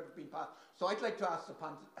see how it could have been passed. So I'd like to ask the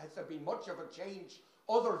panel, has there been much of a change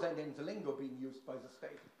other than in the lingo being used by the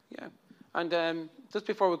state? Yeah. And just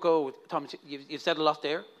before we go, Thomas, you've said a lot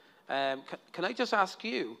there. Can I just ask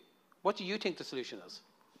you, what do you think the solution is?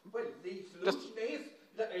 Well, the solution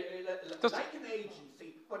is like an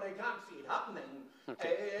agency, but I can't see it happening.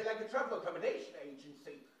 Okay. Like a travel accommodation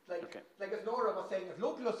agency. Like as Nora was saying, if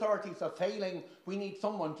local authorities are failing, we need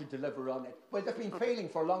someone to deliver on it. Well, they've been failing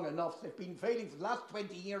for long enough. They've been failing for the last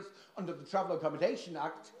 20 years under the Travel Accommodation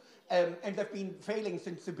Act, and they've been failing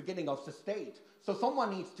since the beginning of the state. So someone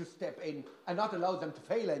needs to step in and not allow them to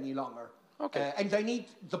fail any longer. Okay. And they need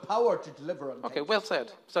the power to deliver on things. Okay, well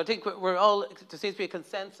said. So I think we're all, there seems to be a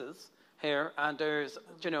consensus here, and there's,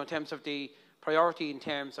 in terms of the priority in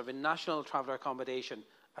terms of a national traveller accommodation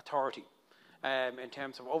authority, in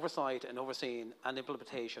terms of oversight and overseeing and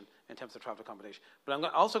implementation in terms of travel accommodation. But I'm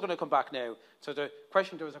also going to come back now. So there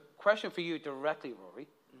was a question for you directly, Rory,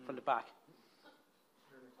 from the back.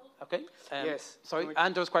 Okay? Yes. Sorry,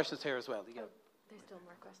 and there's questions here as well. Yeah. There's still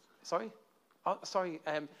more questions. Sorry? Oh, sorry.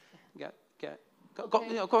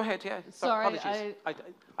 Go ahead, yeah. Sorry, apologies.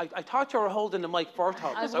 I thought you were holding the mic for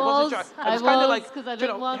Thomas. I was kind of like, because I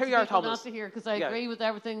didn't want here you are, people Thomas. not to hear, because I agree with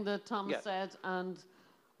everything that Thomas said, and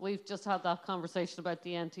we've just had that conversation about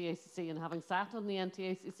the NTACC, and having sat on the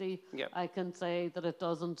NTACC, I can say that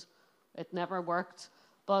it never worked.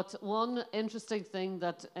 But one interesting thing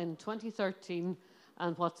that in 2013,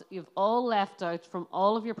 and what you've all left out from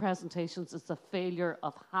all of your presentations, is the failure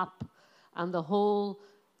of HAP and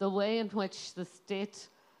the way in which the state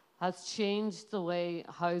has changed the way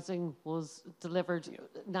housing was delivered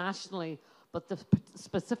nationally, but the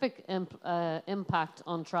specific impact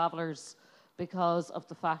on travellers, because of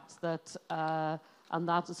the fact that, and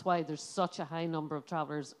that is why there's such a high number of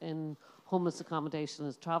travellers in homeless accommodation,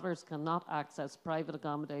 as travellers cannot access private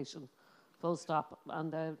accommodation, full stop.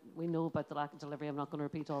 And we know about the lack of delivery. I'm not going to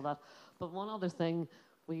repeat all that. But one other thing,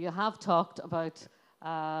 we have talked about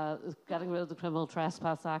getting rid of the Criminal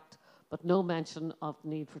Trespass Act, but no mention of the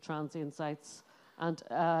need for transient sites. And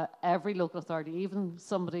every local authority, even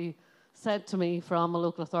somebody said to me from a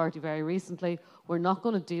local authority very recently, we're not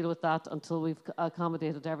going to deal with that until we've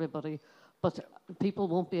accommodated everybody. But people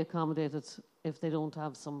won't be accommodated if they don't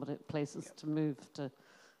have places to move to.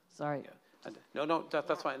 Sorry. No,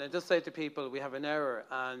 that's fine. And just say to people, we have an hour,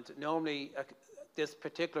 and normally this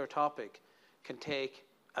particular topic can take,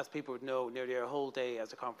 as people would know, nearly a whole day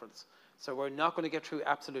as a conference. So we're not going to get through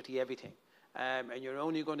absolutely everything. And you're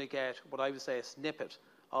only going to get, what I would say, a snippet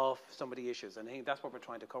of some of the issues. And I think that's what we're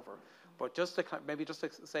trying to cover. But just to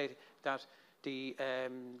say that the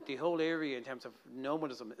whole area in terms of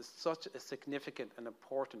nomadism is such a significant and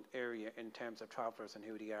important area in terms of travellers and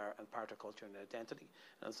who they are and part of culture and identity.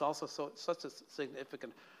 And it's also such a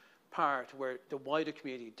significant part where the wider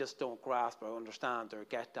community just don't grasp or understand or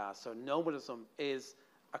get that. So nomadism is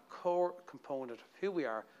a core component of who we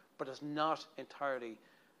are, but it's not entirely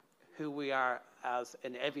who we are as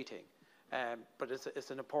in everything. But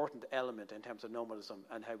it's an important element in terms of nomadism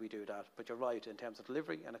and how we do that. But you're right, in terms of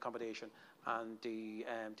delivery and accommodation and the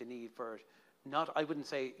need for, I wouldn't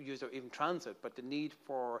say use even transit, but the need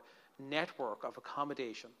for network of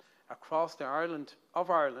accommodation across the Ireland,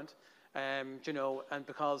 and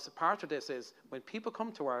because part of this is when people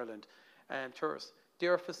come to Ireland, tourists, they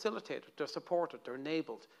are facilitated, they're supported, they're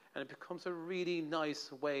enabled, and it becomes a really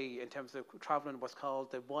nice way in terms of travelling what's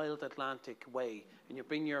called the Wild Atlantic way. And you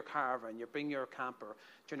bring your caravan, you bring your camper,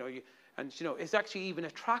 it's actually even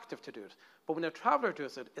attractive to do it. But when a traveller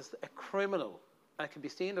does it, it's a criminal, and it can be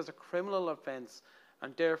seen as a criminal offence,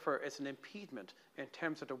 and therefore it's an impediment in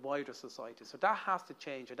terms of the wider society. So that has to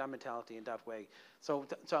change, that mentality in that way. So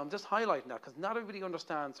I'm just highlighting that, because not everybody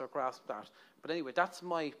understands or grasps that. But anyway, that's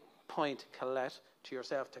my point, Colette, to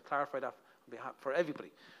yourself, to clarify that for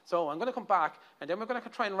everybody. So I'm going to come back, and then we're going to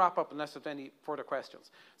try and wrap up unless there's any further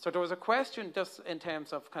questions. So there was a question just in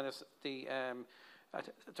terms of kind of the, there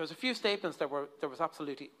was a few statements that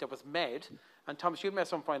was made, and Thomas, you made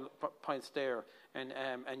some points there,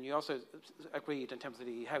 and you also agreed in terms of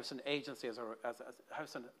the housing agency as a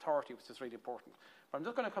housing authority, which is really important. But I'm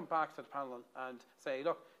just going to come back to the panel and say,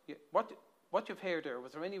 look, what you've heard there,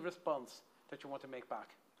 was there any response that you want to make back?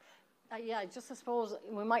 I suppose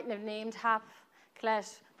we mightn't have named HAP,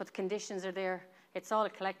 Colette, but the conditions are there. It's all a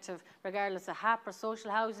collective, regardless of HAP or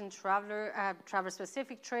social housing,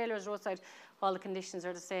 traveller-specific trailers, roadside, all the conditions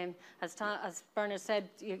are the same. As Bernard said,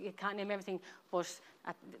 you can't name everything, but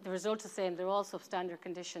the result is the same. They're all substandard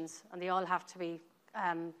conditions, and they all have to be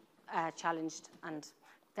challenged, and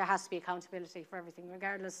there has to be accountability for everything,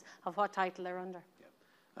 regardless of what title they're under.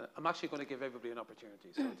 Yeah. I'm actually going to give everybody an opportunity,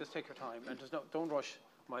 so just take your time, and don't rush,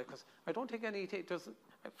 Mike, because I don't think as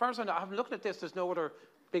far as I know, I haven't looked at this, there's no other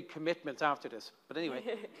big commitments after this. But anyway,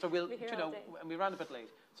 so we'll, and we ran a bit late.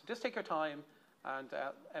 So just take your time, and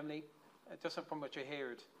Emily, just from what you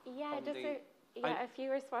heard. Yeah, Yeah, a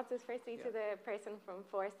few responses. Firstly, to the person from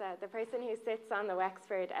Forza. The person who sits on the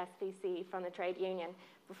Wexford SPC from the trade union,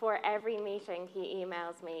 before every meeting, he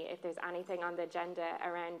emails me if there's anything on the agenda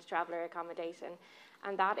around traveller accommodation.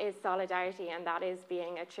 And that is solidarity, and that is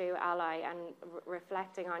being a true ally and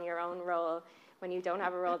reflecting on your own role when you don't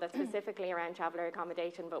have a role that's specifically around traveller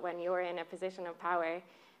accommodation, but when you're in a position of power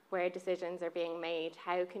where decisions are being made,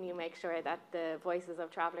 how can you make sure that the voices of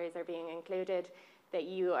travellers are being included, that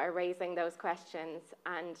you are raising those questions?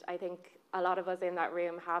 And I think a lot of us in that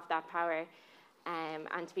room have that power,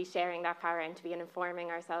 and to be sharing that power and to be informing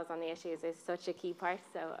ourselves on the issues is such a key part.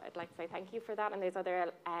 So I'd like to say thank you for that. And there's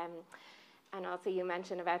other, and also you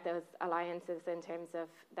mentioned about those alliances in terms of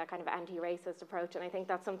that kind of anti-racist approach. And I think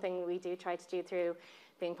that's something we do try to do through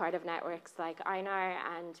being part of networks like INAR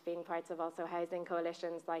and being parts of also housing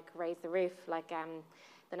coalitions like Raise the Roof, like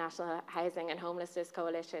the National Housing and Homelessness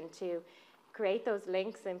Coalition, to create those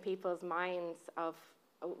links in people's minds of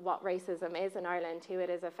what racism is in Ireland, who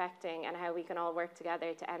it is affecting, and how we can all work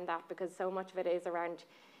together to end that, because so much of it is around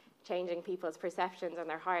changing people's perceptions and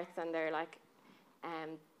their hearts and their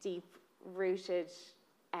deep-rooted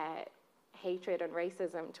hatred and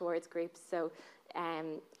racism towards groups. So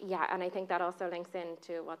yeah, and I think that also links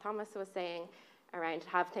into what Thomas was saying around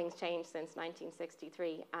have things changed since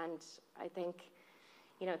 1963, and I think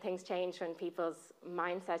things change when people's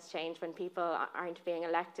mindsets change, when people aren't being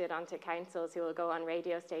elected onto councils who will go on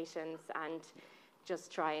radio stations and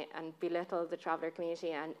just try and belittle the traveller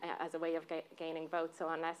community and as a way of gaining votes. So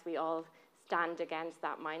unless we all stand against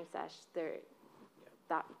that mindset,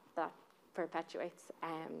 that perpetuates.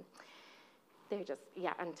 They're just,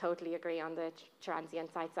 and totally agree on the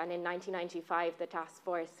transient sites. And in 1995, the task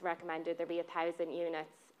force recommended there be 1,000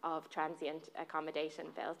 units of transient accommodation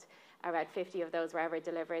built. About 50 of those were ever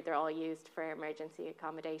delivered. They're all used for emergency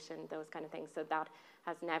accommodation, those kind of things. So that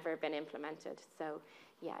has never been implemented. So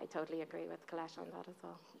yeah, I totally agree with Colette on that as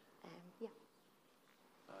well. Yeah.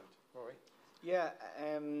 And Rory? Yeah.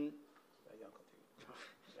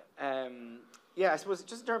 Yeah, I suppose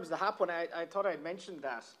just in terms of the HAP one, I thought I'd mentioned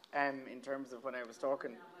that in terms of when I was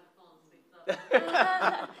talking.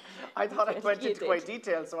 I thought I went into quite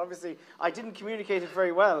detail, so obviously I didn't communicate it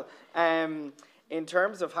very well in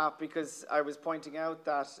terms of HAP, because I was pointing out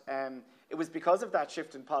that it was because of that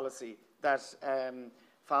shift in policy that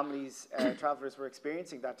families, travellers were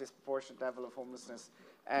experiencing that disproportionate level of homelessness.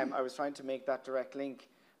 I was trying to make that direct link.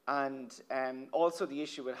 And also the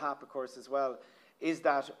issue with HAP, of course, as well, is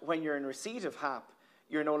that when you're in receipt of HAP,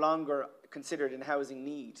 you're no longer considered in housing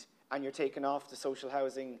need, and you're taken off the social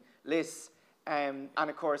housing lists. And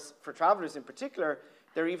of course, for travellers in particular,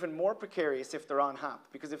 they're even more precarious if they're on HAP,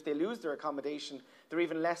 because if they lose their accommodation, they're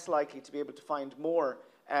even less likely to be able to find more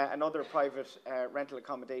another private rental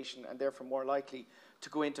accommodation, and therefore more likely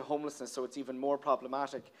to go into homelessness. So it's even more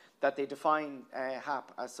problematic that they define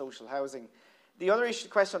HAP as social housing. The other issue,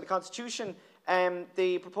 question on the Constitution,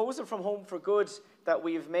 the proposal from Home for Good that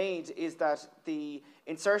we have made is that the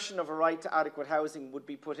insertion of a right to adequate housing would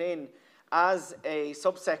be put in as a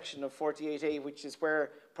subsection of 48A, which is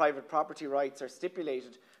where private property rights are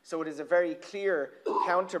stipulated. So it is a very clear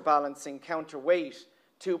counterbalancing, counterweight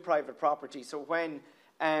to private property. So when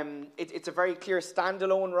it's a very clear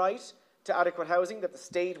standalone right to adequate housing that the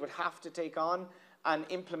state would have to take on and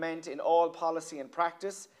implement in all policy and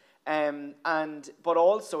practice. But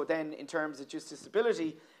also then in terms of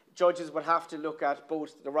justiciability, judges would have to look at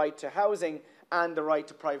both the right to housing and the right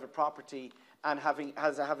to private property and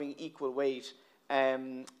having equal weight.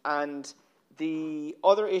 And the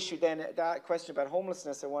other issue then, that question about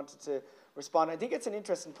homelessness, I wanted to respond. I think it's an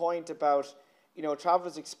interesting point about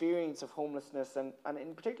travellers' experience of homelessness and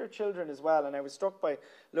in particular children as well. And I was struck by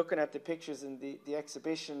looking at the pictures in the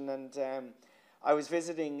exhibition, and I was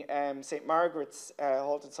visiting St. Margaret's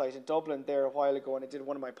halted site in Dublin there a while ago, and I did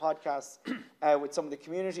one of my podcasts with some of the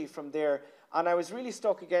community from there. And I was really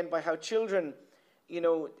struck again by how children,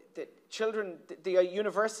 the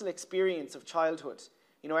universal experience of childhood,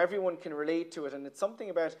 everyone can relate to it. And it's something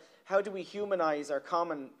about how do we humanize our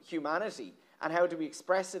common humanity, and how do we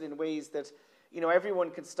express it in ways that, everyone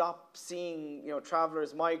can stop seeing,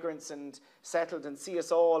 travellers, migrants and settled, and see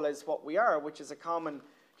us all as what we are, which is a common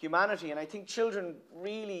humanity. And I think children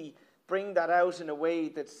really bring that out in a way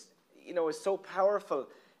that's, is so powerful.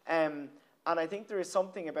 And I think there is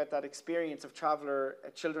something about that experience of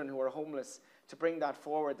children who are homeless to bring that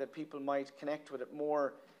forward, that people might connect with it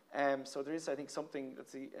more. So there is, I think, something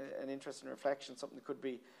that's an interesting reflection, something that could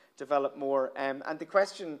be developed more. And the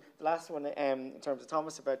question, the last one, in terms of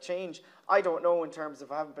Thomas about change, I don't know in terms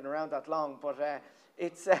of, I haven't been around that long, but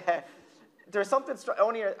it's... there's something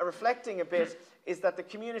only reflecting a bit. is that the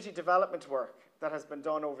community development work that has been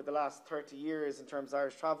done over the last 30 years in terms of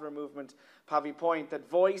Irish Traveller Movement, Pavy Point, that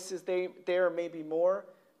voice is there maybe more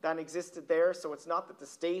than existed there. So it's not that the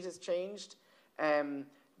state has changed,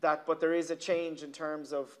 but there is a change in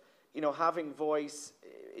terms of, you know, having voice,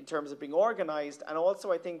 in terms of being organised. And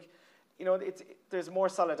also I think, you know, there's more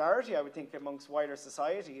solidarity, I would think, amongst wider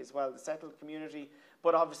society as well, the settled community.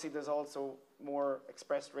 But obviously there's also more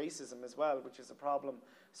expressed racism as well, which is a problem.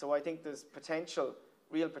 So I think there's potential,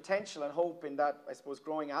 real potential and hope in that, I suppose,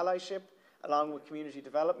 growing allyship along with community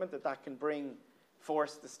development, that can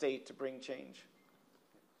force the state to bring change.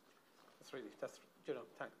 That's you know,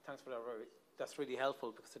 thanks for that, Rory. That's really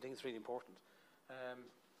helpful because I think it's really important.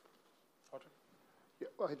 Roger? Yeah,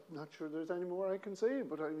 I'm not sure there's any more I can say,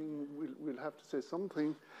 but I mean, we'll have to say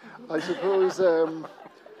something. I suppose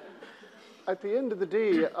at the end of the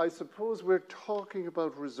day, I suppose we're talking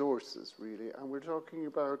about resources, really, and we're talking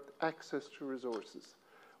about access to resources,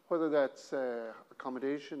 whether that's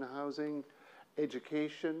accommodation, housing,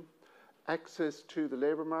 education, access to the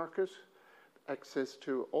labour market, access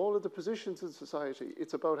to all of the positions in society.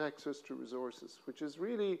 It's about access to resources, which is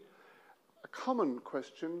really a common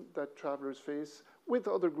question that travellers face with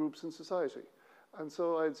other groups in society. And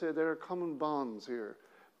so I'd say there are common bonds here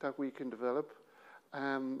that we can develop,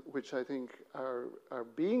 which I think are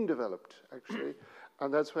being developed, actually.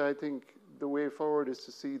 And that's why I think the way forward is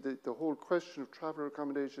to see the whole question of traveller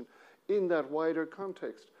accommodation in that wider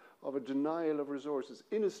context of a denial of resources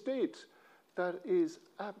in a state that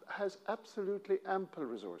has absolutely ample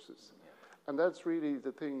resources. And that's really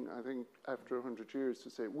the thing, I think, after 100 years, to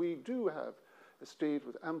say we do have a state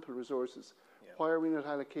with ample resources. Yeah. Why are we not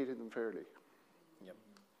allocating them fairly? Yep.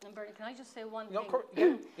 And Bernie, can I just say one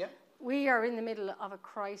thing? Yeah. We are in the middle of a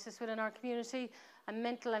crisis within our community, a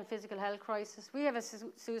mental and physical health crisis. We have a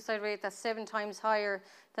suicide rate that's 7 times higher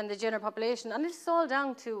than the general population, and this is all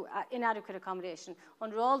down to inadequate accommodation.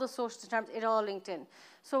 Under all the social terms, it all linked in.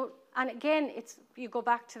 So, and again, you go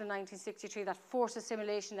back to the 1963, that forced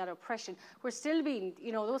assimilation, that oppression. We're still being,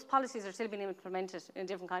 you know, those policies are still being implemented in a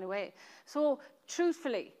different kind of way. So,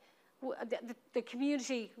 truthfully, the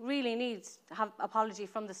community really needs to have apology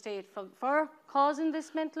from the state for causing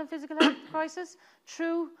this mental and physical health crisis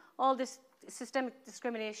through all this systemic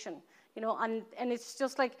discrimination, you know, and it's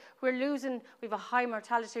just like we have a high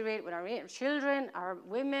mortality rate with our children, our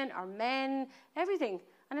women, our men, everything.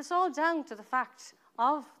 And it's all down to the fact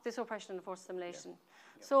of this oppression and forced assimilation.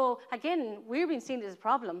 Yeah. So again, we're being seen as a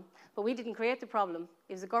problem, but we didn't create the problem.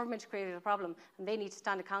 It was the government who created the problem, and they need to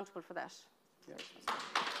stand accountable for that. Yeah.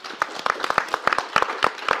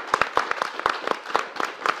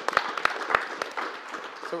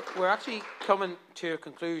 So we're actually coming to a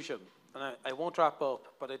conclusion, and I won't wrap up,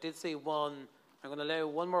 but I did see one. I'm going to allow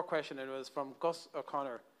one more question, and it was from Gus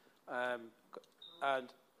O'Connor. And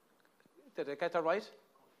did I get that right?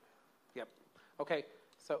 Yep. Okay.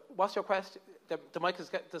 So what's your question? The mic is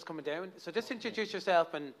just coming down. So just introduce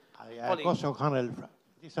yourself and. Gus O'Connell.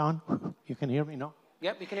 This on? You can hear me, no?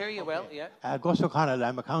 Yep, we can hear you well. Yeah. Gus O'Connell.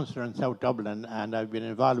 I'm a councillor in South Dublin, and I've been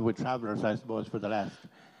involved with travellers, I suppose, for the last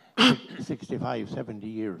 65, 70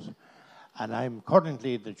 years. And I'm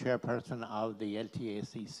currently the chairperson of the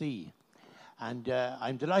LTACC. And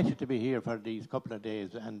I'm delighted to be here for these couple of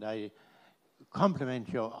days, and I compliment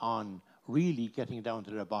you on really getting down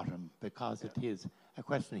to the bottom, because it is a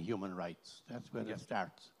question of human rights. That's where it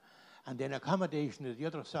starts. And then accommodation is the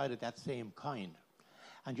other side of that same coin.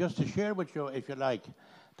 And just to share with you, if you like,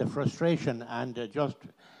 the frustration and just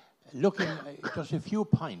looking at just a few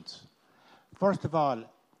points. First of all,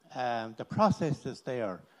 the process that's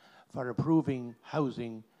there for approving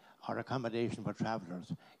housing or accommodation for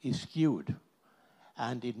travellers is skewed.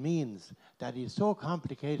 And it means that it's so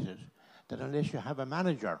complicated that unless you have a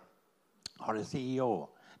manager or a CEO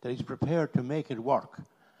that is prepared to make it work,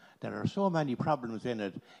 there are so many problems in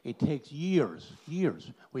it, it takes years.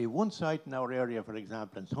 We have one site in our area, for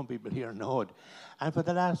example, and some people here know it, and for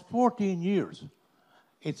the last 14 years,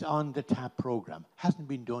 it's on the TAP programme. Hasn't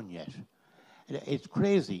been done yet. It's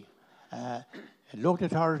crazy. A local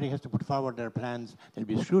authority has to put forward their plans. They'll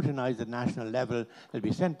be scrutinised at national level. They'll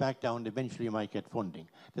be sent back down. Eventually, you might get funding.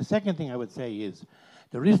 The second thing I would say is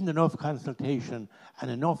there isn't enough consultation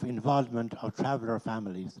and enough involvement of traveller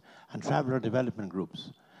families and traveller development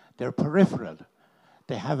groups. They're peripheral.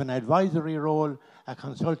 They have an advisory role, a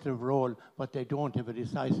consultative role, but they don't have a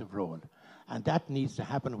decisive role. And that needs to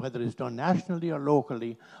happen, whether it's done nationally or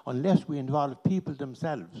locally, unless we involve people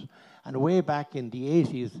themselves. And way back in the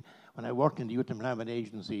 80s, when I worked in the Youth Employment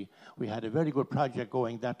Agency, we had a very good project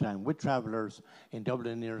going that time with travellers in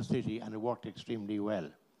Dublin inner city, and it worked extremely well.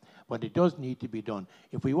 but it does need to be done.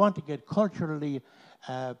 If we want to get culturally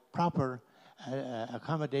proper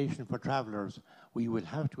accommodation for travellers, we will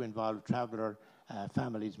have to involve traveller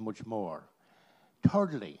families much more.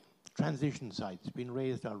 Thirdly, transition sites, been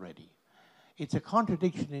raised already. It's a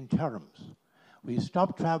contradiction in terms. We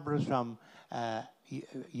stop travellers from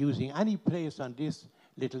using any place on this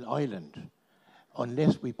little island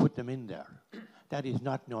unless we put them in there. That is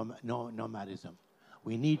not nomadism.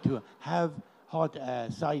 We need to have hot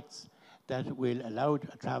sites that will allow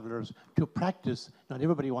travellers to practice. Not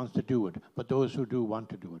everybody wants to do it, but those who do want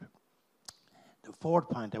to do it. The fourth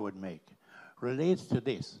point I would make relates to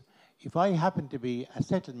this. If I happen to be a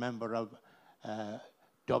settled member of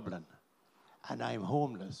Dublin and I'm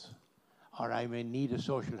homeless or I'm in need of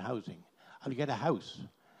social housing, I'll get a house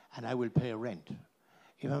and I will pay rent.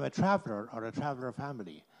 If I'm a traveller or a traveller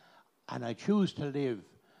family and I choose to live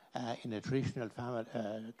in a traditional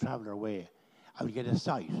traveller way, I will get a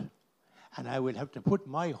site and I will have to put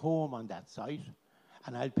my home on that site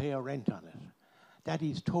and I'll pay a rent on it. That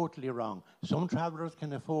is totally wrong. Some travellers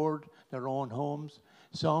can afford their own homes.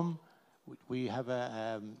 Some, we have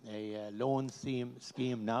a loan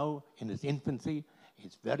scheme now in its infancy.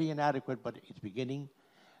 It's very inadequate, but it's beginning.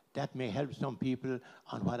 That may help some people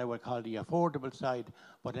on what I would call the affordable side,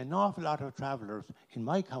 but an awful lot of travellers in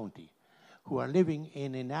my county who are living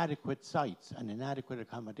in inadequate sites and inadequate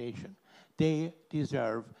accommodation, they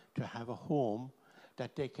deserve to have a home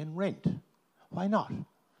that they can rent. Why not?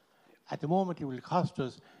 At the moment, it will cost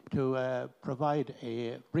us to provide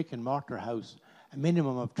a brick and mortar house a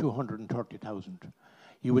minimum of 230,000.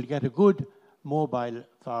 You will get a good mobile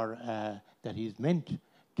for that is meant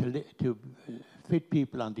to fit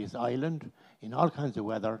people on this island in all kinds of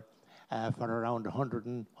weather for around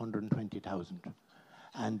 120,000.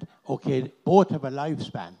 And okay, both have a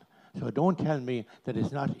lifespan. So don't tell me that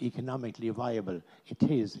it's not economically viable. It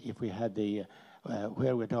is if we had the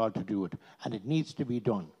wherewithal to do it, and it needs to be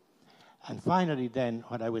done. And finally then,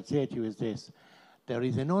 what I would say to you is this. There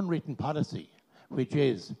is an unwritten policy, which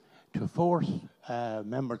is to force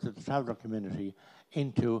members of the traveller community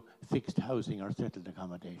into fixed housing or settled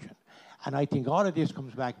accommodation. And I think all of this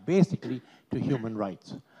comes back basically to human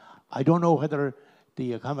rights. I don't know whether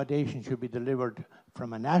the accommodation should be delivered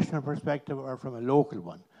from a national perspective or from a local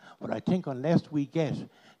one. But I think unless we get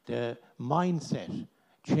the mindset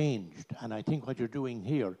changed, and I think what you're doing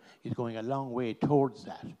here is going a long way towards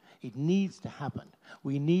that. It needs to happen.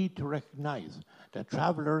 We need to recognize that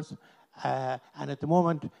travellers, and at the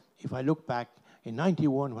moment, if I look back, in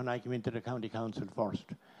 '91 when I came into the county council first,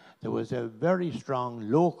 there was a very strong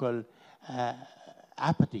local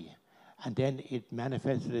apathy, and then it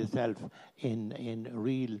manifested itself in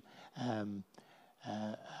real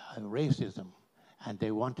racism. And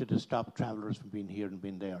they wanted to stop travellers from being here and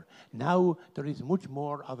being there. Now there is much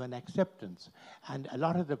more of an acceptance. And a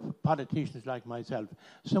lot of the politicians like myself,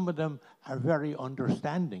 some of them are very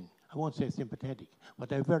understanding. I won't say sympathetic, but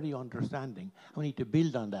they're very understanding. We need to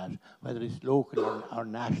build on that, whether it's local or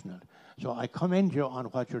national. So I commend you on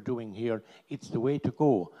what you're doing here. It's the way to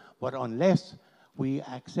go. But unless we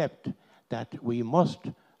accept that we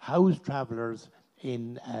must house travellers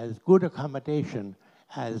in as good accommodation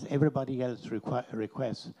as everybody else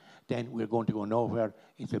requests, then we're going to go nowhere.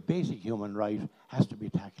 It's a basic human right, has to be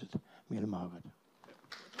tackled. Míle mágad.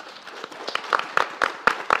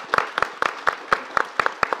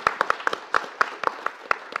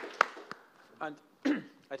 And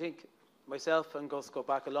I think myself and Gus go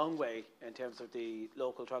back a long way in terms of the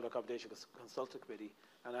local travel accommodation consultant committee,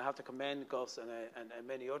 and I have to commend Gus and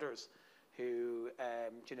many others who,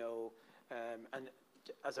 and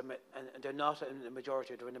they're not in the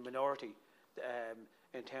majority, they're in the minority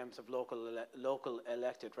in terms of local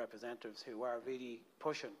elected representatives who are really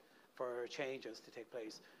pushing for changes to take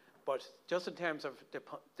place. But just in terms of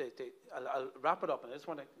I'll wrap it up, and I just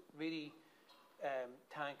want to really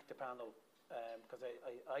thank the panel because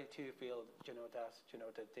I too feel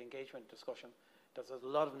that the engagement discussion, there's a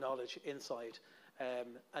lot of knowledge inside,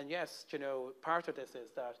 and yes, part of this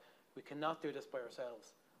is that we cannot do this by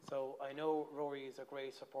ourselves. So I know Rory is a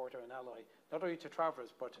great supporter and ally, not only to travellers,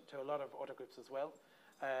 but to a lot of other groups as well.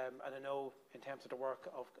 And I know in terms of the work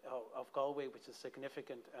of Galway, which is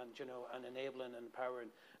significant and, and enabling and empowering.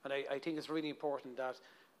 And I think it's really important that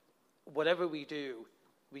whatever we do,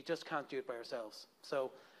 we just can't do it by ourselves.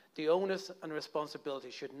 So the onus and responsibility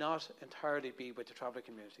should not entirely be with the traveller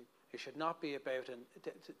community. It should not be about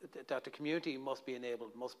that the community must be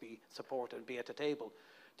enabled, must be supported and be at the table.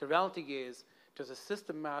 The reality is, there's a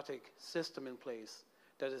systematic system in place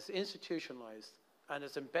that is institutionalized and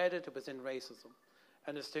is embedded within racism,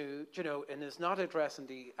 and is and is not addressing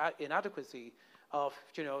the inadequacy of,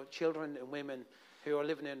 children and women who are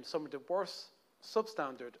living in some of the worst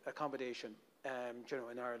substandard accommodation,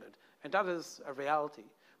 in Ireland. And that is a reality.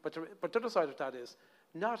 But the other side of that is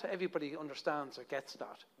not everybody understands or gets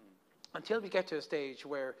that. Until we get to a stage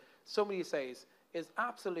where somebody says it's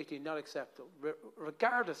absolutely not acceptable,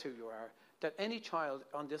 regardless who you are, that any child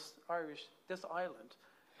on this island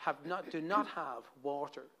do not have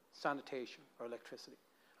water, sanitation, or electricity.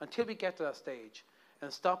 Until we get to that stage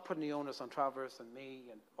and stop putting the onus on travellers and me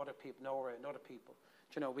and other people, Nora and other people,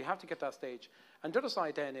 we have to get to that stage. And the other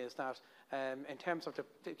side then is that in terms of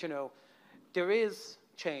there is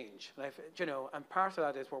change, and part of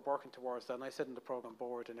that is we're working towards that. And I sit in the programme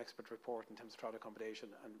board and expert report in terms of travel accommodation,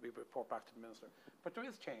 and we report back to the minister. But there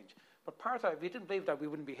is change. But part of that, if we didn't believe that, we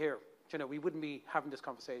wouldn't be here. We wouldn't be having this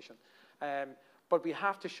conversation. But we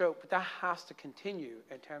have to show, but that has to continue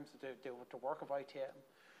in terms of the work of ITM,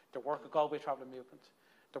 the work of Galway Traveller Movement,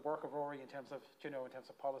 the work of Rory in terms of, in terms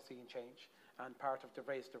of policy and change, and part of the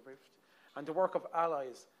Raise the Roof, and the work of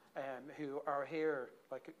allies who are here,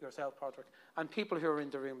 like yourself, Patrick, and people who are in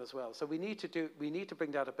the room as well. So we need to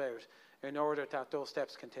bring that about in order that those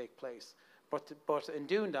steps can take place. But in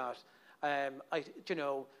doing that,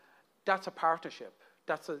 that's a partnership.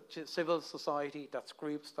 That's a civil society, that's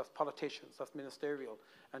groups, that's politicians, that's ministerial,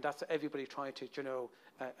 and that's everybody trying to,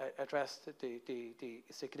 address the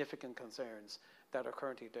significant concerns that are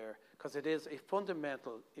currently there. Because it is a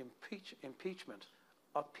fundamental impeachment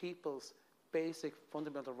of people's basic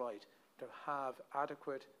fundamental right to have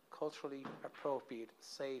adequate, culturally appropriate,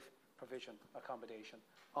 safe provision accommodation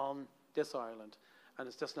on this island, and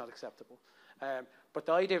it's just not acceptable. But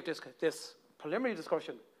the idea of this preliminary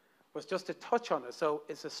discussion was just to touch on it. So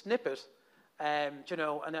it's a snippet, and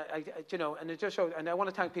it just showed. And I want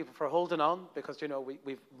to thank people for holding on, because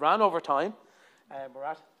we've ran over time. We're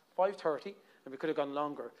at 5:30, and we could have gone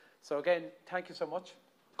longer. So again, thank you so much,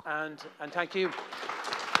 and thank you.